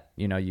something that,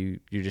 you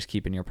just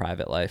keep in your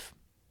private life?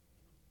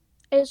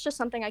 It's just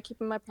something I keep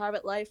in my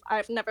private life.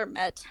 I've never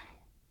met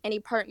any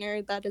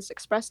partner that has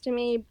expressed to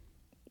me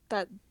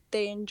that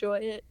they enjoy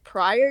it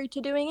prior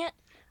to doing it.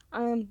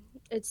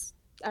 It's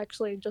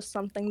actually just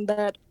something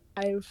that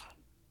I've,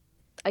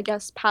 I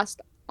guess,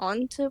 passed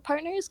on to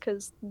partners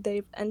because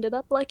they've ended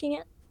up liking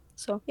it.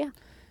 So, yeah.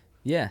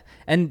 Yeah.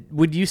 And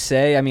would you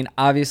say, I mean,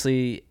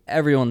 obviously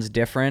everyone's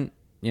different,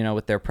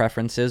 with their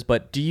preferences,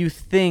 but do you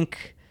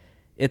think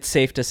it's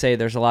safe to say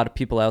there's a lot of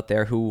people out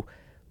there who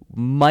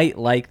might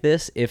like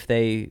this if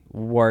they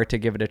were to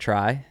give it a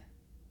try.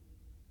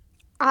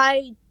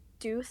 I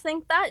do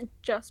think that,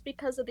 just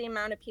because of the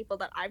amount of people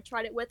that I've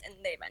tried it with and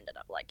they've ended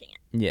up liking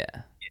it.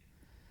 Yeah.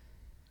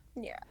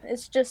 Yeah,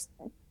 it's just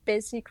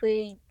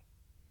basically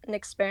an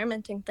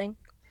experimenting thing.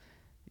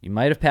 You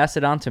might have passed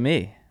it on to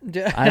me.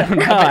 Yeah. I don't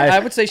know. I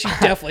would say she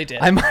definitely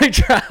did. I might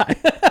try.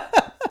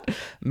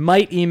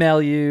 Might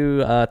email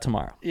you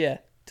tomorrow. Yeah.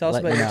 Tell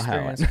us Let about you your know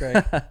how it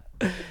experience,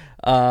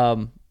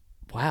 Greg.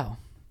 Wow.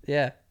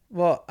 Yeah.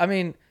 Well, I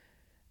mean,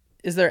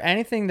 is there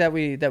anything that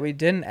we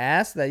didn't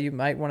ask that you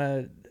might want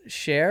to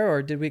share,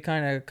 or did we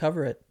kind of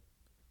cover it?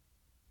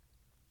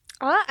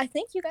 I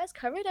think you guys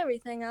covered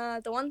everything.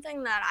 The one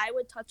thing that I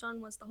would touch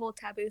on was the whole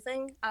taboo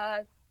thing.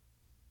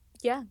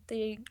 Yeah,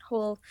 the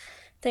whole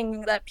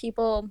thing that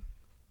people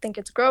think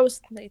it's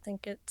gross. They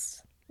think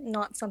it's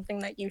not something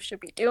that you should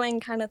be doing,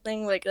 kind of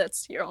thing. Like,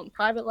 that's your own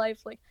private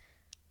life. Like,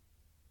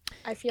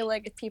 I feel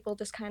like if people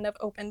just kind of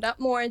opened up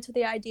more into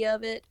the idea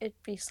of it, it'd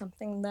be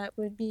something that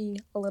would be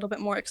a little bit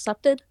more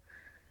accepted.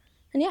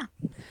 And yeah.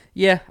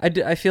 Yeah,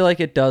 I feel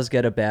like it does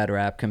get a bad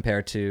rap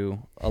compared to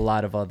a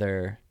lot of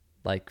other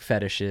like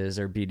fetishes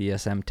or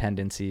BDSM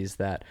tendencies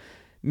that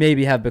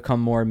maybe have become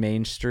more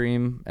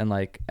mainstream and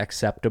like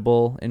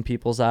acceptable in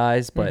people's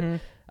eyes. But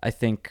I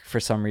think for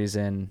some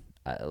reason,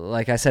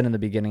 like I said in the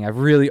beginning, I've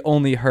really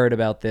only heard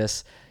about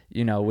this,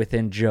 you know,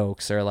 within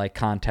jokes or like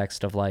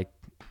context of like,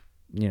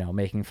 you know,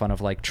 making fun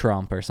of like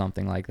Trump or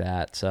something like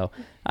that. So,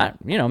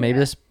 you know, maybe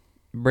this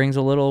brings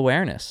a little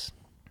awareness.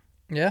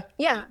 Yeah.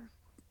 Yeah.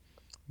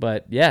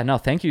 But yeah, no,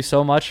 thank you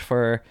so much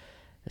for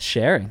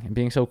sharing and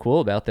being so cool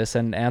about this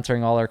and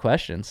answering all our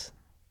questions.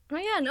 Oh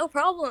yeah, no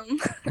problem.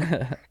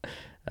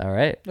 All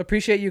right.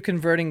 Appreciate you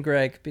converting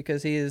Greg,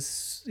 because he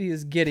is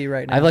giddy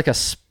right now. I have like a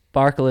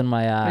sparkle in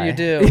my eye. You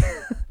do.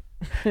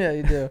 Yeah,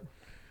 you do.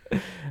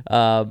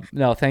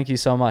 No, thank you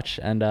so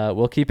much. And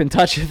we'll keep in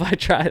touch if I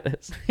try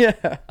this.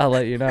 Yeah. I'll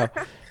let you know.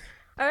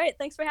 All right,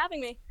 thanks for having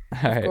me.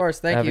 All right. Of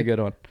course. Thank Have you. a good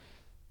one.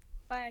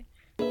 Bye.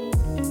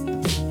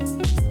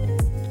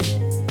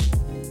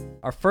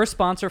 Our first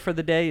sponsor for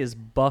the day is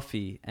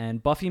Buffy,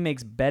 and Buffy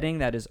makes bedding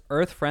that is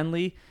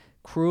earth-friendly,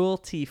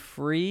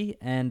 cruelty-free,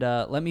 and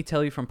let me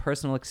tell you from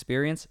personal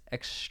experience,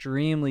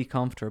 extremely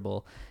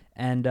comfortable.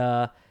 And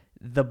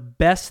the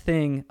best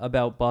thing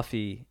about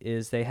Buffy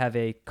is they have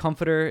a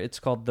comforter. It's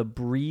called the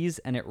Breeze,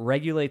 and it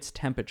regulates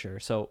temperature.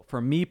 So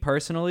for me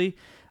personally,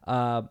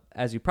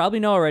 as you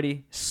probably know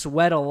already,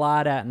 sweat a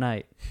lot at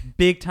night.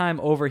 Big time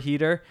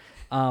overheater,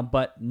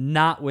 but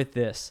not with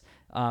this.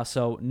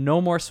 So no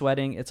more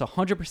sweating. It's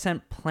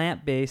 100%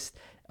 plant-based.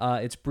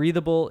 It's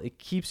breathable. It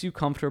keeps you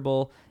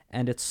comfortable,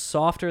 and it's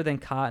softer than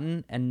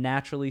cotton and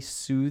naturally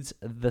soothes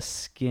the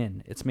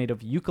skin. It's made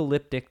of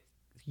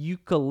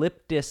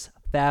eucalyptus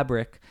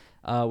fabric,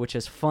 which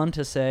is fun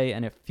to say,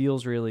 and it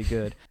feels really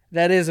good.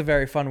 That is a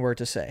very fun word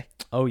to say.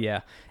 Oh,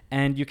 yeah.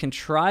 And you can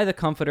try the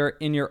comforter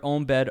in your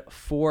own bed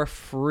for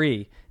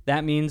free.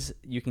 That means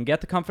you can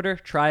get the comforter,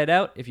 try it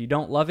out. If you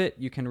don't love it,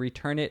 you can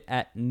return it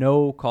at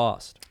no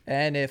cost.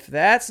 And if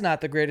that's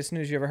not the greatest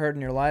news you ever heard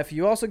in your life,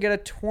 you also get a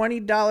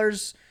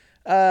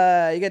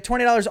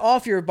 $20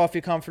 off your Buffy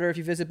comforter if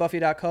you visit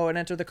buffy.co and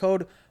enter the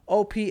code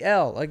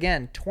OPL.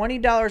 Again,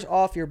 $20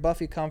 off your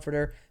Buffy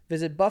comforter.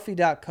 Visit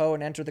buffy.co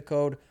and enter the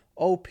code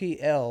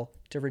OPL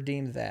to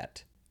redeem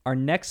that. Our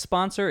next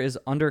sponsor is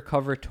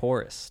Undercover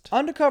Tourist.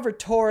 Undercover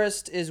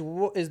Tourist is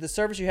the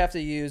service you have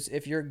to use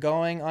if you're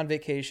going on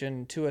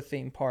vacation to a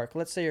theme park.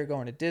 Let's say you're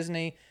going to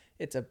Disney.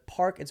 It's a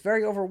park. It's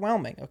very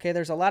overwhelming. Okay,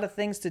 there's a lot of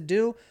things to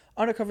do.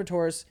 Undercover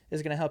Tourist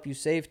is going to help you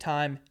save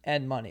time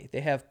and money.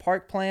 They have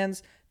park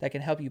plans that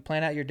can help you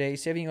plan out your day,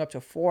 saving you up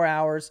to 4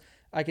 hours.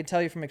 I can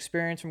tell you from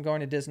experience from going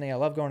to Disney. I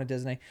love going to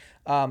Disney.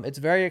 It's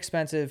very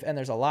expensive, and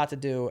there's a lot to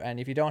do. And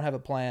if you don't have a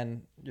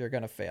plan, you're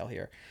going to fail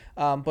here.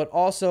 But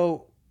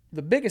also,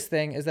 the biggest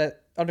thing is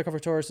that Undercover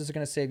Tourist is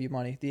going to save you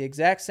money. The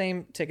exact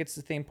same tickets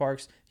to theme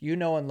parks you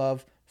know and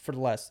love for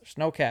less. There's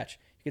no catch.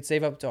 You could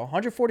save up to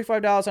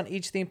 $145 on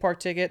each theme park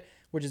ticket,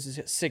 which is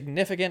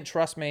significant,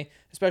 trust me,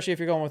 especially if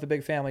you're going with a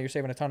big family, you're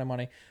saving a ton of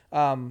money.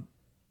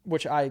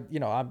 Which my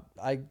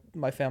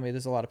family,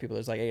 there's a lot of people,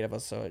 there's like 8 of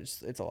us, so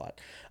it's a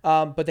lot.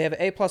 But they have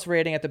an A+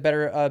 rating at the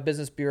Better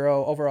Business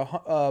Bureau, over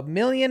a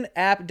million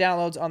app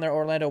downloads on their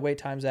Orlando Wait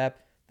Times app.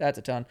 That's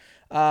a ton.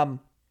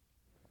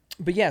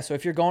 But yeah, so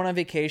if you're going on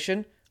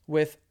vacation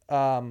with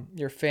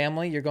your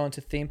family, you're going to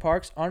theme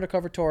parks,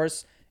 Undercover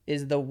Tourist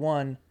is the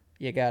one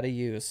you got to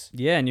use.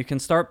 Yeah, and you can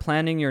start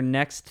planning your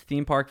next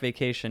theme park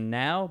vacation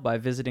now by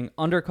visiting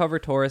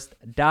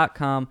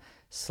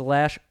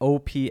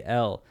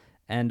undercovertourist.com/OPL.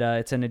 And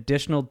it's an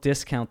additional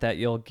discount that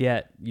you'll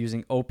get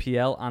using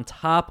OPL on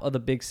top of the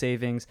big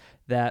savings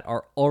that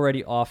are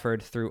already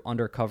offered through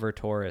Undercover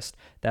Tourist.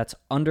 That's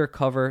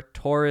Undercover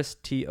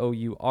Tourist,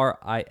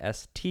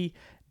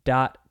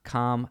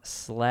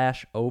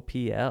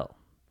 TOURIST.com/OPL.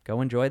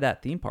 Go enjoy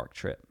that theme park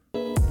trip.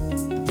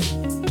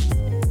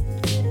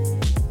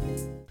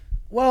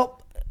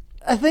 Well,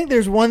 I think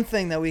there's one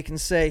thing that we can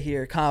say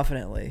here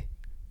confidently.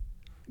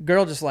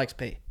 Girl just likes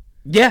pee.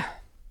 Yeah.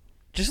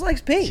 Just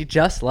likes pee. She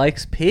just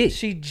likes pee.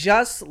 She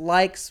just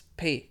likes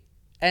pee.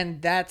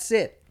 And that's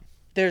it.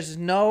 There's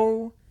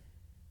no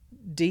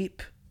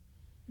deep.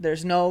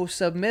 There's no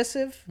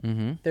submissive.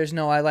 Mm-hmm. There's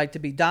no I like to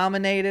be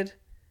dominated.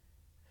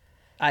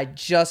 I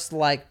just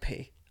like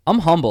pee. I'm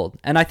humbled,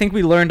 and I think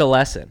we learned a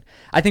lesson.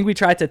 I think we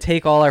tried to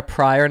take all our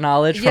prior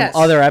knowledge from Yes.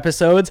 other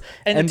episodes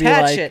And be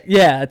attach like, it.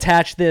 yeah,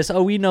 attach this.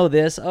 Oh, we know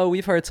this. Oh,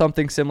 we've heard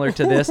something similar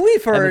to this.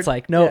 We've And heard- it's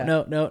like, no, yeah.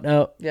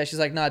 no. Yeah, she's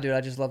like, nah, dude,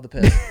 I just love the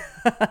piss.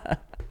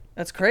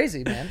 That's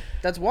crazy, man.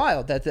 That's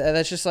wild.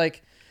 That's just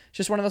like,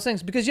 just one of those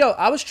things. Because,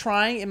 I was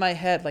trying in my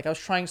head, like I was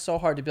trying so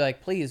hard to be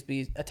like, please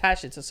be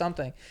attach it to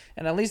something.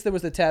 And at least there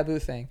was the taboo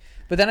thing.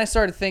 But then I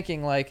started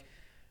thinking like,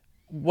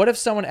 what if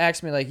someone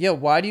asked me like, yo,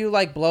 why do you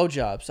like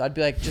blowjobs? I'd be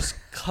like, just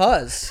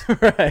cuz.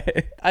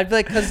 Right. I'd be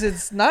like, cuz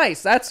it's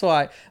nice. That's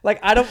why. Like,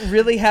 I don't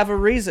really have a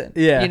reason.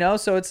 Yeah.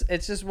 So it's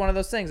just one of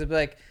those things. I'd be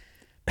like,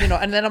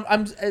 and then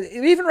I'm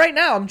even right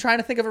now, I'm trying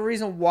to think of a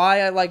reason why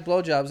I like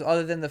blowjobs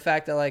other than the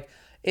fact that like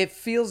it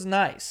feels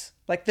nice.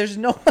 Like there's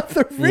no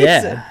other reason.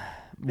 Yeah.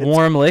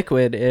 Warm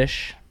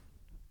liquid-ish.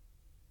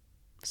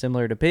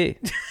 Similar to pee.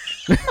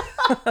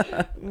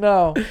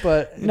 No,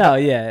 but No,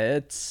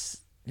 it's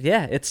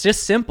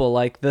just simple.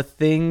 Like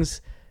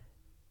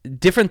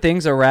different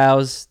things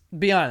arouse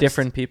be honest.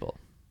 different people.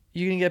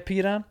 You gonna get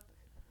peed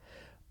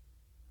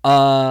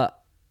on?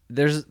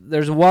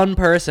 There's one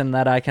person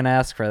that I can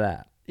ask for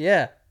that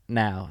Yeah.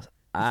 now.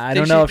 I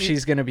Think don't know if she'd-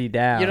 she's gonna be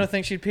down. You don't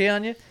think she'd pee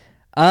on you?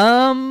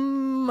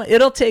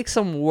 It'll take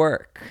some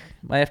work.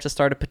 Might have to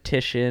start a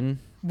petition.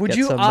 Would get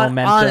you some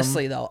momentum.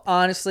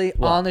 honestly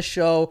on the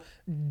show,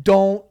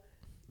 don't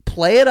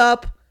play it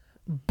up,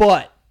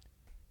 but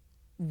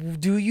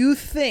do you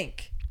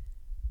think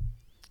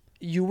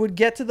you would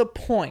get to the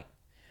point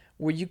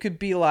where you could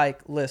be like,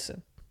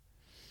 listen,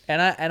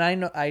 and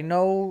I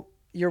know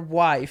your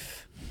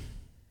wife,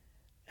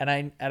 and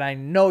I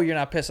know you're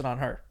not pissing on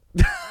her.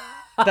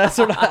 That's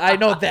what I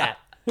know that.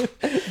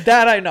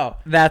 That I know.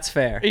 That's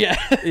fair. Yeah.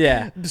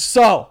 Yeah.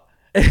 So,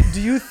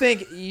 do you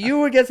think you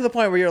would get to the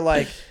point where you're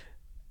like,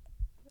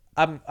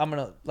 I'm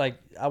gonna like,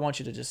 I want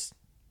you to just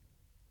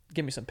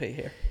give me some pee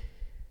here,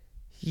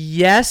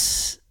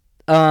 Yes.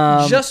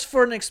 just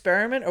for an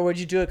experiment, or would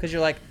you do it because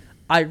you're like,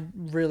 I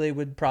really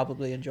would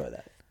probably enjoy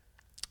that?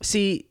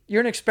 See,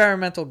 You're an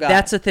experimental guy.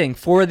 that's the thing.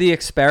 For the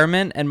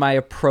experiment, and my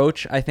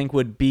approach, I think,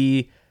 would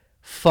be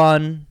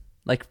fun,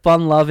 like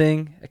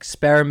fun-loving,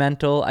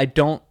 experimental. I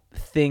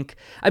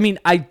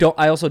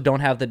also don't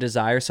have the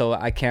desire, so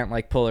I can't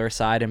like pull her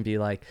aside and be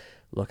like,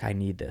 look, I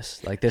need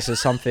this. Like, this is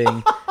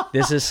something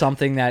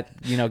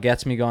that,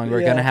 gets me going. We're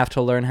Yeah. going to have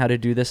to learn how to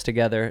do this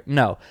together.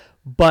 No.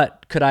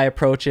 But could I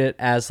approach it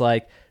as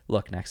like,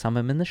 look, next time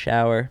I'm in the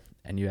shower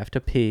and you have to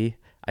pee,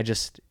 I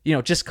just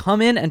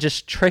come in and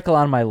just trickle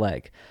on my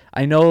leg.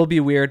 I know it'll be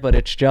weird, but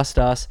it's just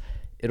us.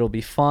 It'll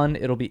be fun.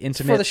 It'll be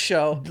intimate. for the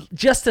show.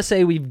 Just to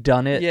say we've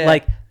done it. Yeah.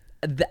 Like,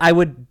 I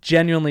would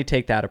genuinely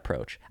take that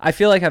approach. I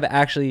feel like I've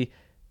actually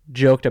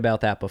joked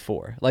about that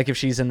before. Like, if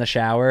she's in the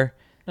shower,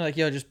 You're like,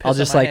 yo, just piss I'll on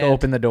just my like hand.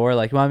 open the door,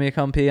 like, you want me to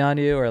come pee on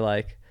you? Or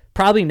like,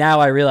 probably now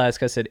I realize,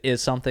 because it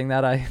is something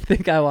that I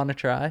think I want to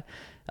try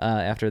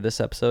after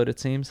this episode, it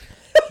seems.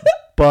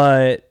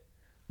 But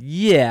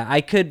yeah,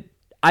 I could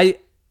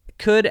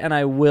and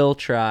I will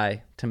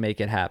try to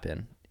make it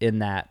happen in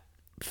that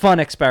fun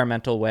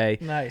experimental way.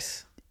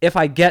 Nice. If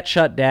I get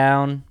shut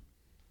down,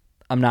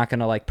 I'm not going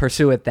to like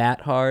pursue it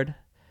that hard.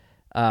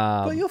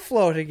 But you'll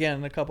float again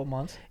in a couple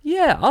months.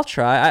 Yeah, I'll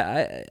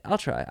try. I'll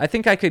try. I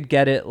think I could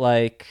get it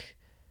like,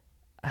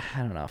 I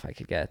don't know if I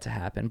could get it to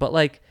happen, but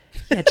like,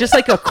 yeah, just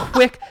like a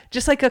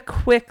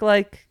quick,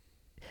 like,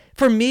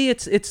 for me,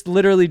 it's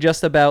literally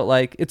just about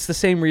like, it's the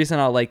same reason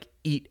I'll like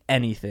eat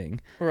anything.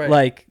 Right.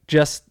 Like,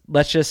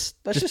 let's just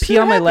see pee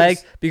what on my leg,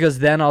 happens. because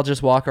then I'll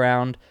just walk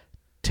around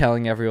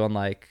telling everyone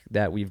like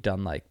that we've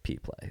done like pee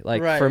play.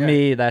 Like, Right, for yeah.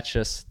 me, that's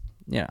just,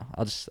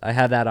 I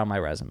have that on my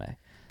resume.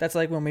 That's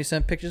like when we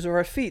sent pictures of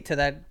our feet to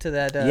that.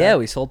 Yeah,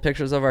 we sold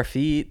pictures of our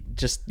feet.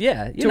 Just,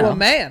 to a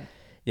man.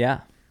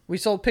 Yeah. We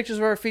sold pictures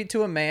of our feet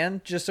to a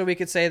man just so we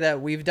could say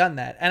that we've done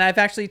that. And I've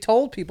actually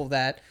told people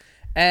that,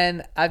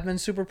 and I've been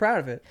super proud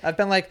of it. I've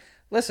been like,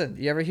 listen,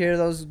 you ever hear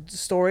those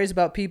stories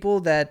about people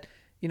that,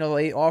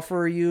 they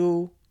offer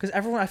you, because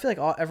I feel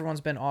like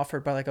everyone's been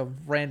offered by like a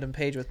random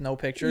page with no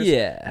pictures.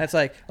 Yeah. And it's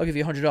like, I'll give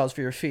you $100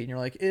 for your feet. And you're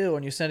like, ew,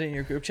 and you send it in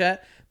your group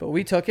chat. But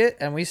we took it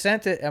and we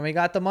sent it and we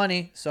got the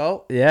money.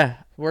 So Yeah.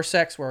 we're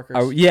sex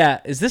workers. Yeah.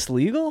 Is this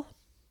legal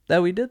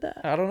that we did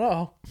that? I don't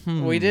know.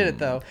 We did it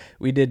though.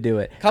 We did do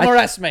it. Come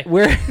arrest me.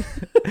 We're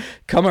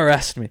come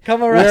arrest me.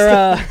 Come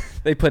arrest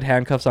They put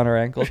handcuffs on our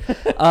ankles.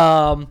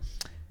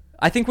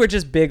 I think we're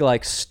just big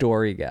like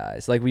story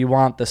guys. Like, we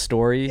want the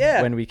story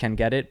Yeah. when we can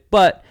get it,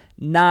 but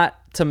not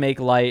to make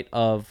light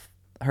of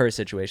her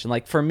situation.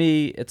 Like, for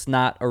me, it's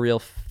not a real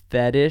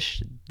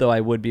fetish, though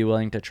I would be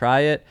willing to try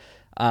it.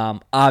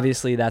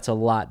 Obviously, that's a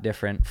lot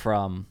different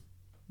from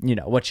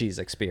what she's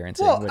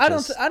experiencing. Well, which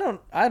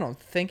I don't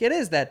think it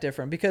is that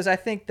different, because I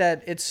think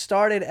that it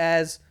started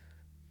as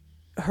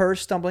her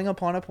stumbling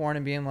upon a porno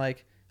and being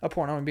like,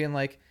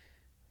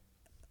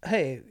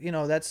 hey,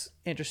 that's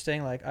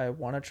interesting. Like, I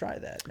want to try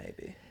that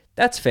maybe.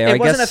 That's fair. It I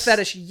wasn't guess a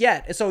fetish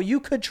yet. So you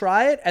could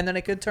try it and then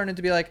it could turn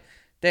into be like,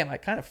 damn, I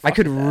kind of I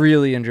could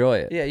really enjoy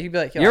it. Yeah, you'd be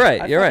like, yo, You're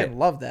right. I You're fucking right.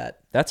 love that.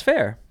 That's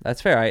fair.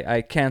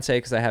 I can't say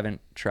because I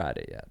haven't tried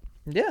it yet.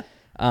 Yeah.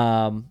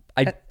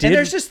 I did. And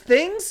there's just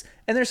things,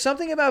 and there's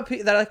something about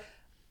that like,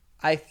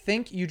 I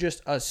think you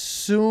just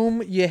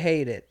assume you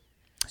hate it.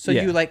 So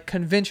Yeah. you like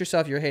convince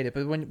yourself you hate it.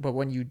 But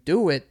when you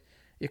do it,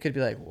 you could be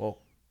like, whoa.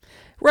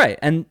 Right.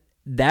 And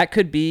that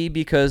could be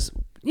because,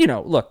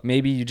 look,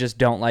 maybe you just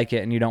don't like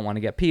it and you don't want to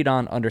get peed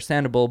on.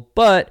 Understandable.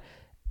 But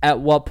at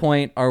what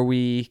point are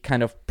we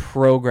kind of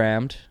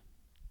programmed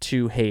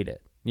to hate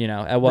it?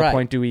 At what Right.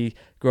 point do we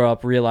grow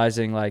up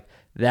realizing like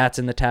that's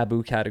in the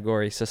taboo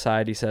category?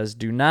 Society says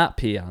do not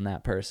pee on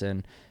that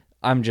person.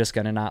 I'm just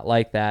going to not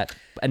like that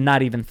and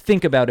not even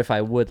think about if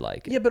I would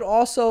like it. Yeah, but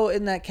also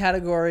in that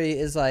category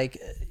is like,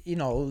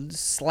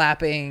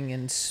 slapping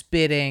and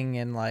spitting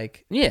and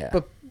like, Yeah.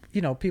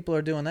 but people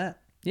are doing that.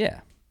 Yeah.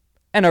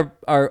 And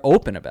are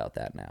open about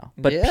that now.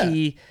 But Yeah.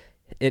 pee,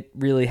 it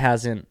really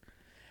hasn't.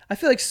 I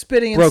feel like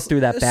spitting Broke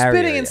through that barrier,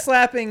 spitting and yeah.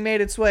 slapping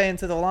made its way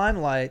into the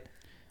limelight,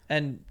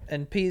 and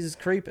peas is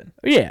creeping.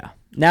 Yeah.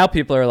 Now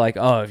people are like,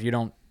 oh, if you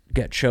don't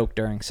get choked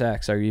during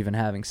sex, are you even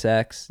having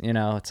sex?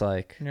 It's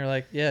like, And you're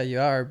like, yeah, you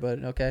are,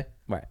 but okay,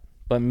 right.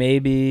 But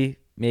maybe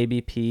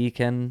pee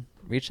can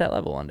reach that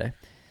level one day.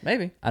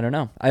 maybe I don't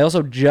know. I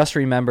also just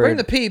remembered. bring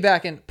the pee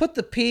back in. Put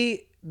the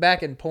pee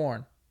back in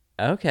porn,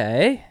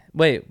 Okay.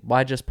 Wait,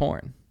 why just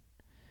porn?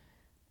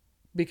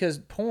 because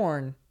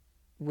porn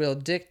will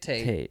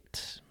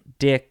dictate.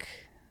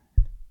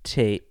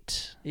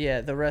 Dictate.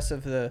 Yeah, the rest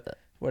of the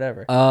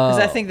whatever. Because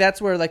I Oh. think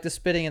that's where like the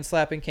spitting and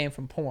slapping came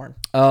from porn.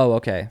 Oh,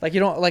 okay. Like you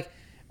don't like.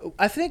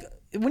 I think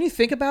when you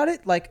think about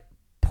it, like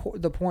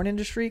the porn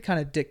industry kind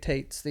of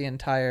dictates the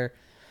entire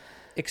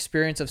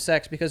experience of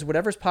sex, because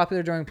whatever's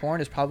popular during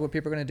porn is probably what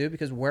people are going to do,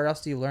 because where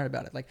else do you learn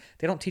about it? Like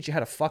they don't teach you how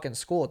to fuck in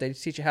school. They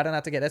teach you how to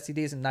not to get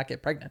STDs and not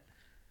get pregnant.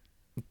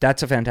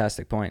 That's a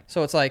fantastic point.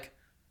 So it's like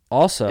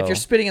Also, if you're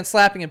spitting and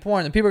slapping in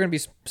porn, then people are going to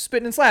be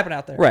spitting and slapping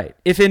out there. right.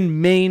 If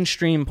in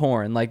mainstream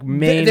porn, like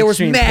mainstream There was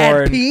mad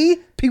porn, pee,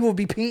 people would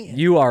be peeing.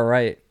 you are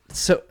right.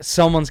 So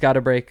someone's got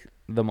to break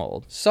the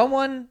mold.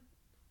 Someone,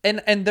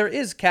 and there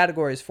is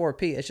categories for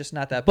pee. It's just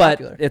not that But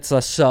popular. it's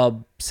a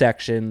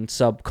subsection,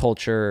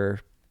 subculture,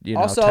 type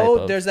Also,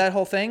 of. there's that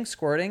whole thing.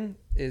 Squirting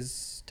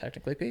is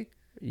technically pee.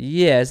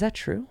 Yeah, is that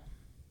true?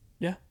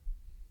 Yeah.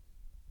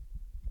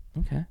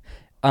 Okay.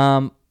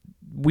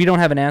 We don't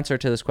have an answer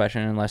to this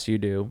question unless you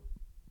do.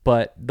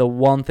 But the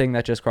one thing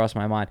that just crossed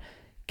my mind,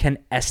 can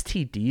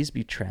STDs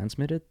be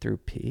transmitted through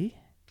pee?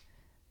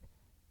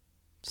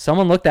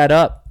 Someone look that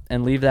up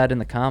and leave that in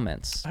the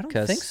comments. I don't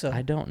 'cause think so.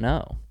 I don't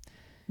know.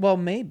 Well,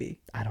 maybe.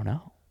 I don't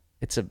know.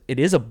 It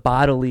is a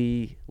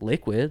bodily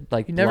liquid,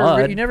 like You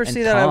blood. never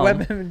see that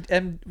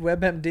on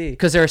WebMD.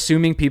 because they're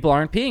assuming people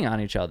aren't peeing on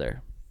each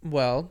other.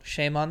 Well,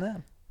 shame on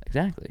them.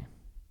 Exactly.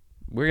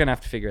 We're gonna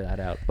have to figure that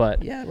out.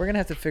 But Yeah, we're gonna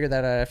have to figure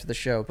that out after the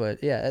show.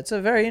 But yeah, it's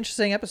a very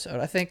interesting episode.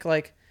 I think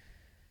like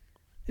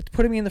it's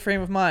putting me in the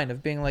frame of mind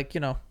of being like,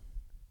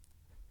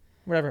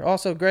 whatever.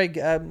 Also, Greg,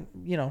 glad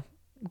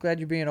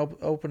you're being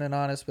open and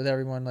honest with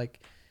everyone. Like,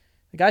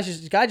 the guy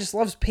just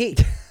loves pee.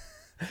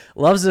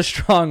 love's a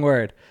strong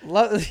word.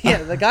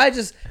 The guy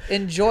just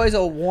enjoys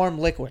a warm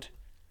liquid.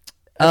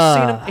 I've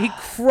seen him. He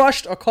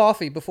crushed a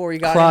coffee before he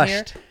got in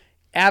here.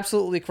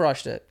 Absolutely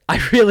crushed it. I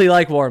really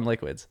like warm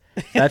liquids.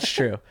 That's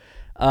true.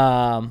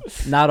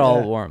 Not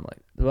all warm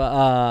liquids.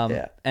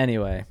 Yeah.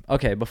 Anyway,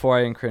 okay. Before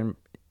I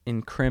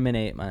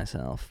incriminate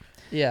myself,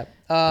 Yeah.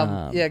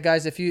 Yeah,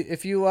 guys, if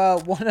you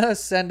want to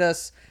send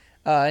us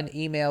an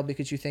email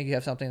because you think you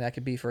have something that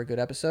could be for a good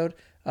episode,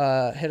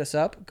 hit us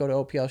up. Go to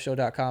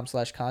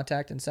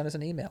oplshow.com/contact and send us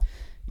an email.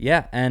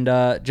 yeah. And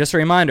just a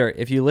reminder: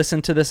 if you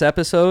listen to this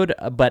episode,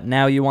 but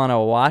now you want to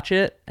watch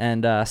it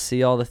and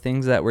see all the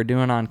things that we're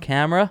doing on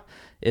camera,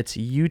 it's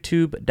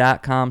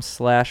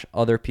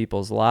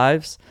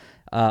youtube.com/otherpeopleslives.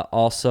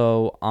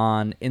 Also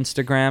on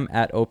Instagram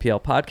at OPL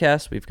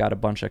Podcast. We've got a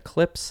bunch of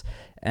clips.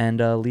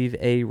 And leave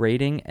a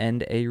rating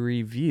and a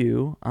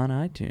review on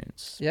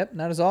iTunes. Yep,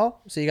 that is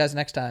all. See you guys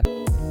next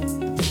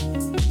time.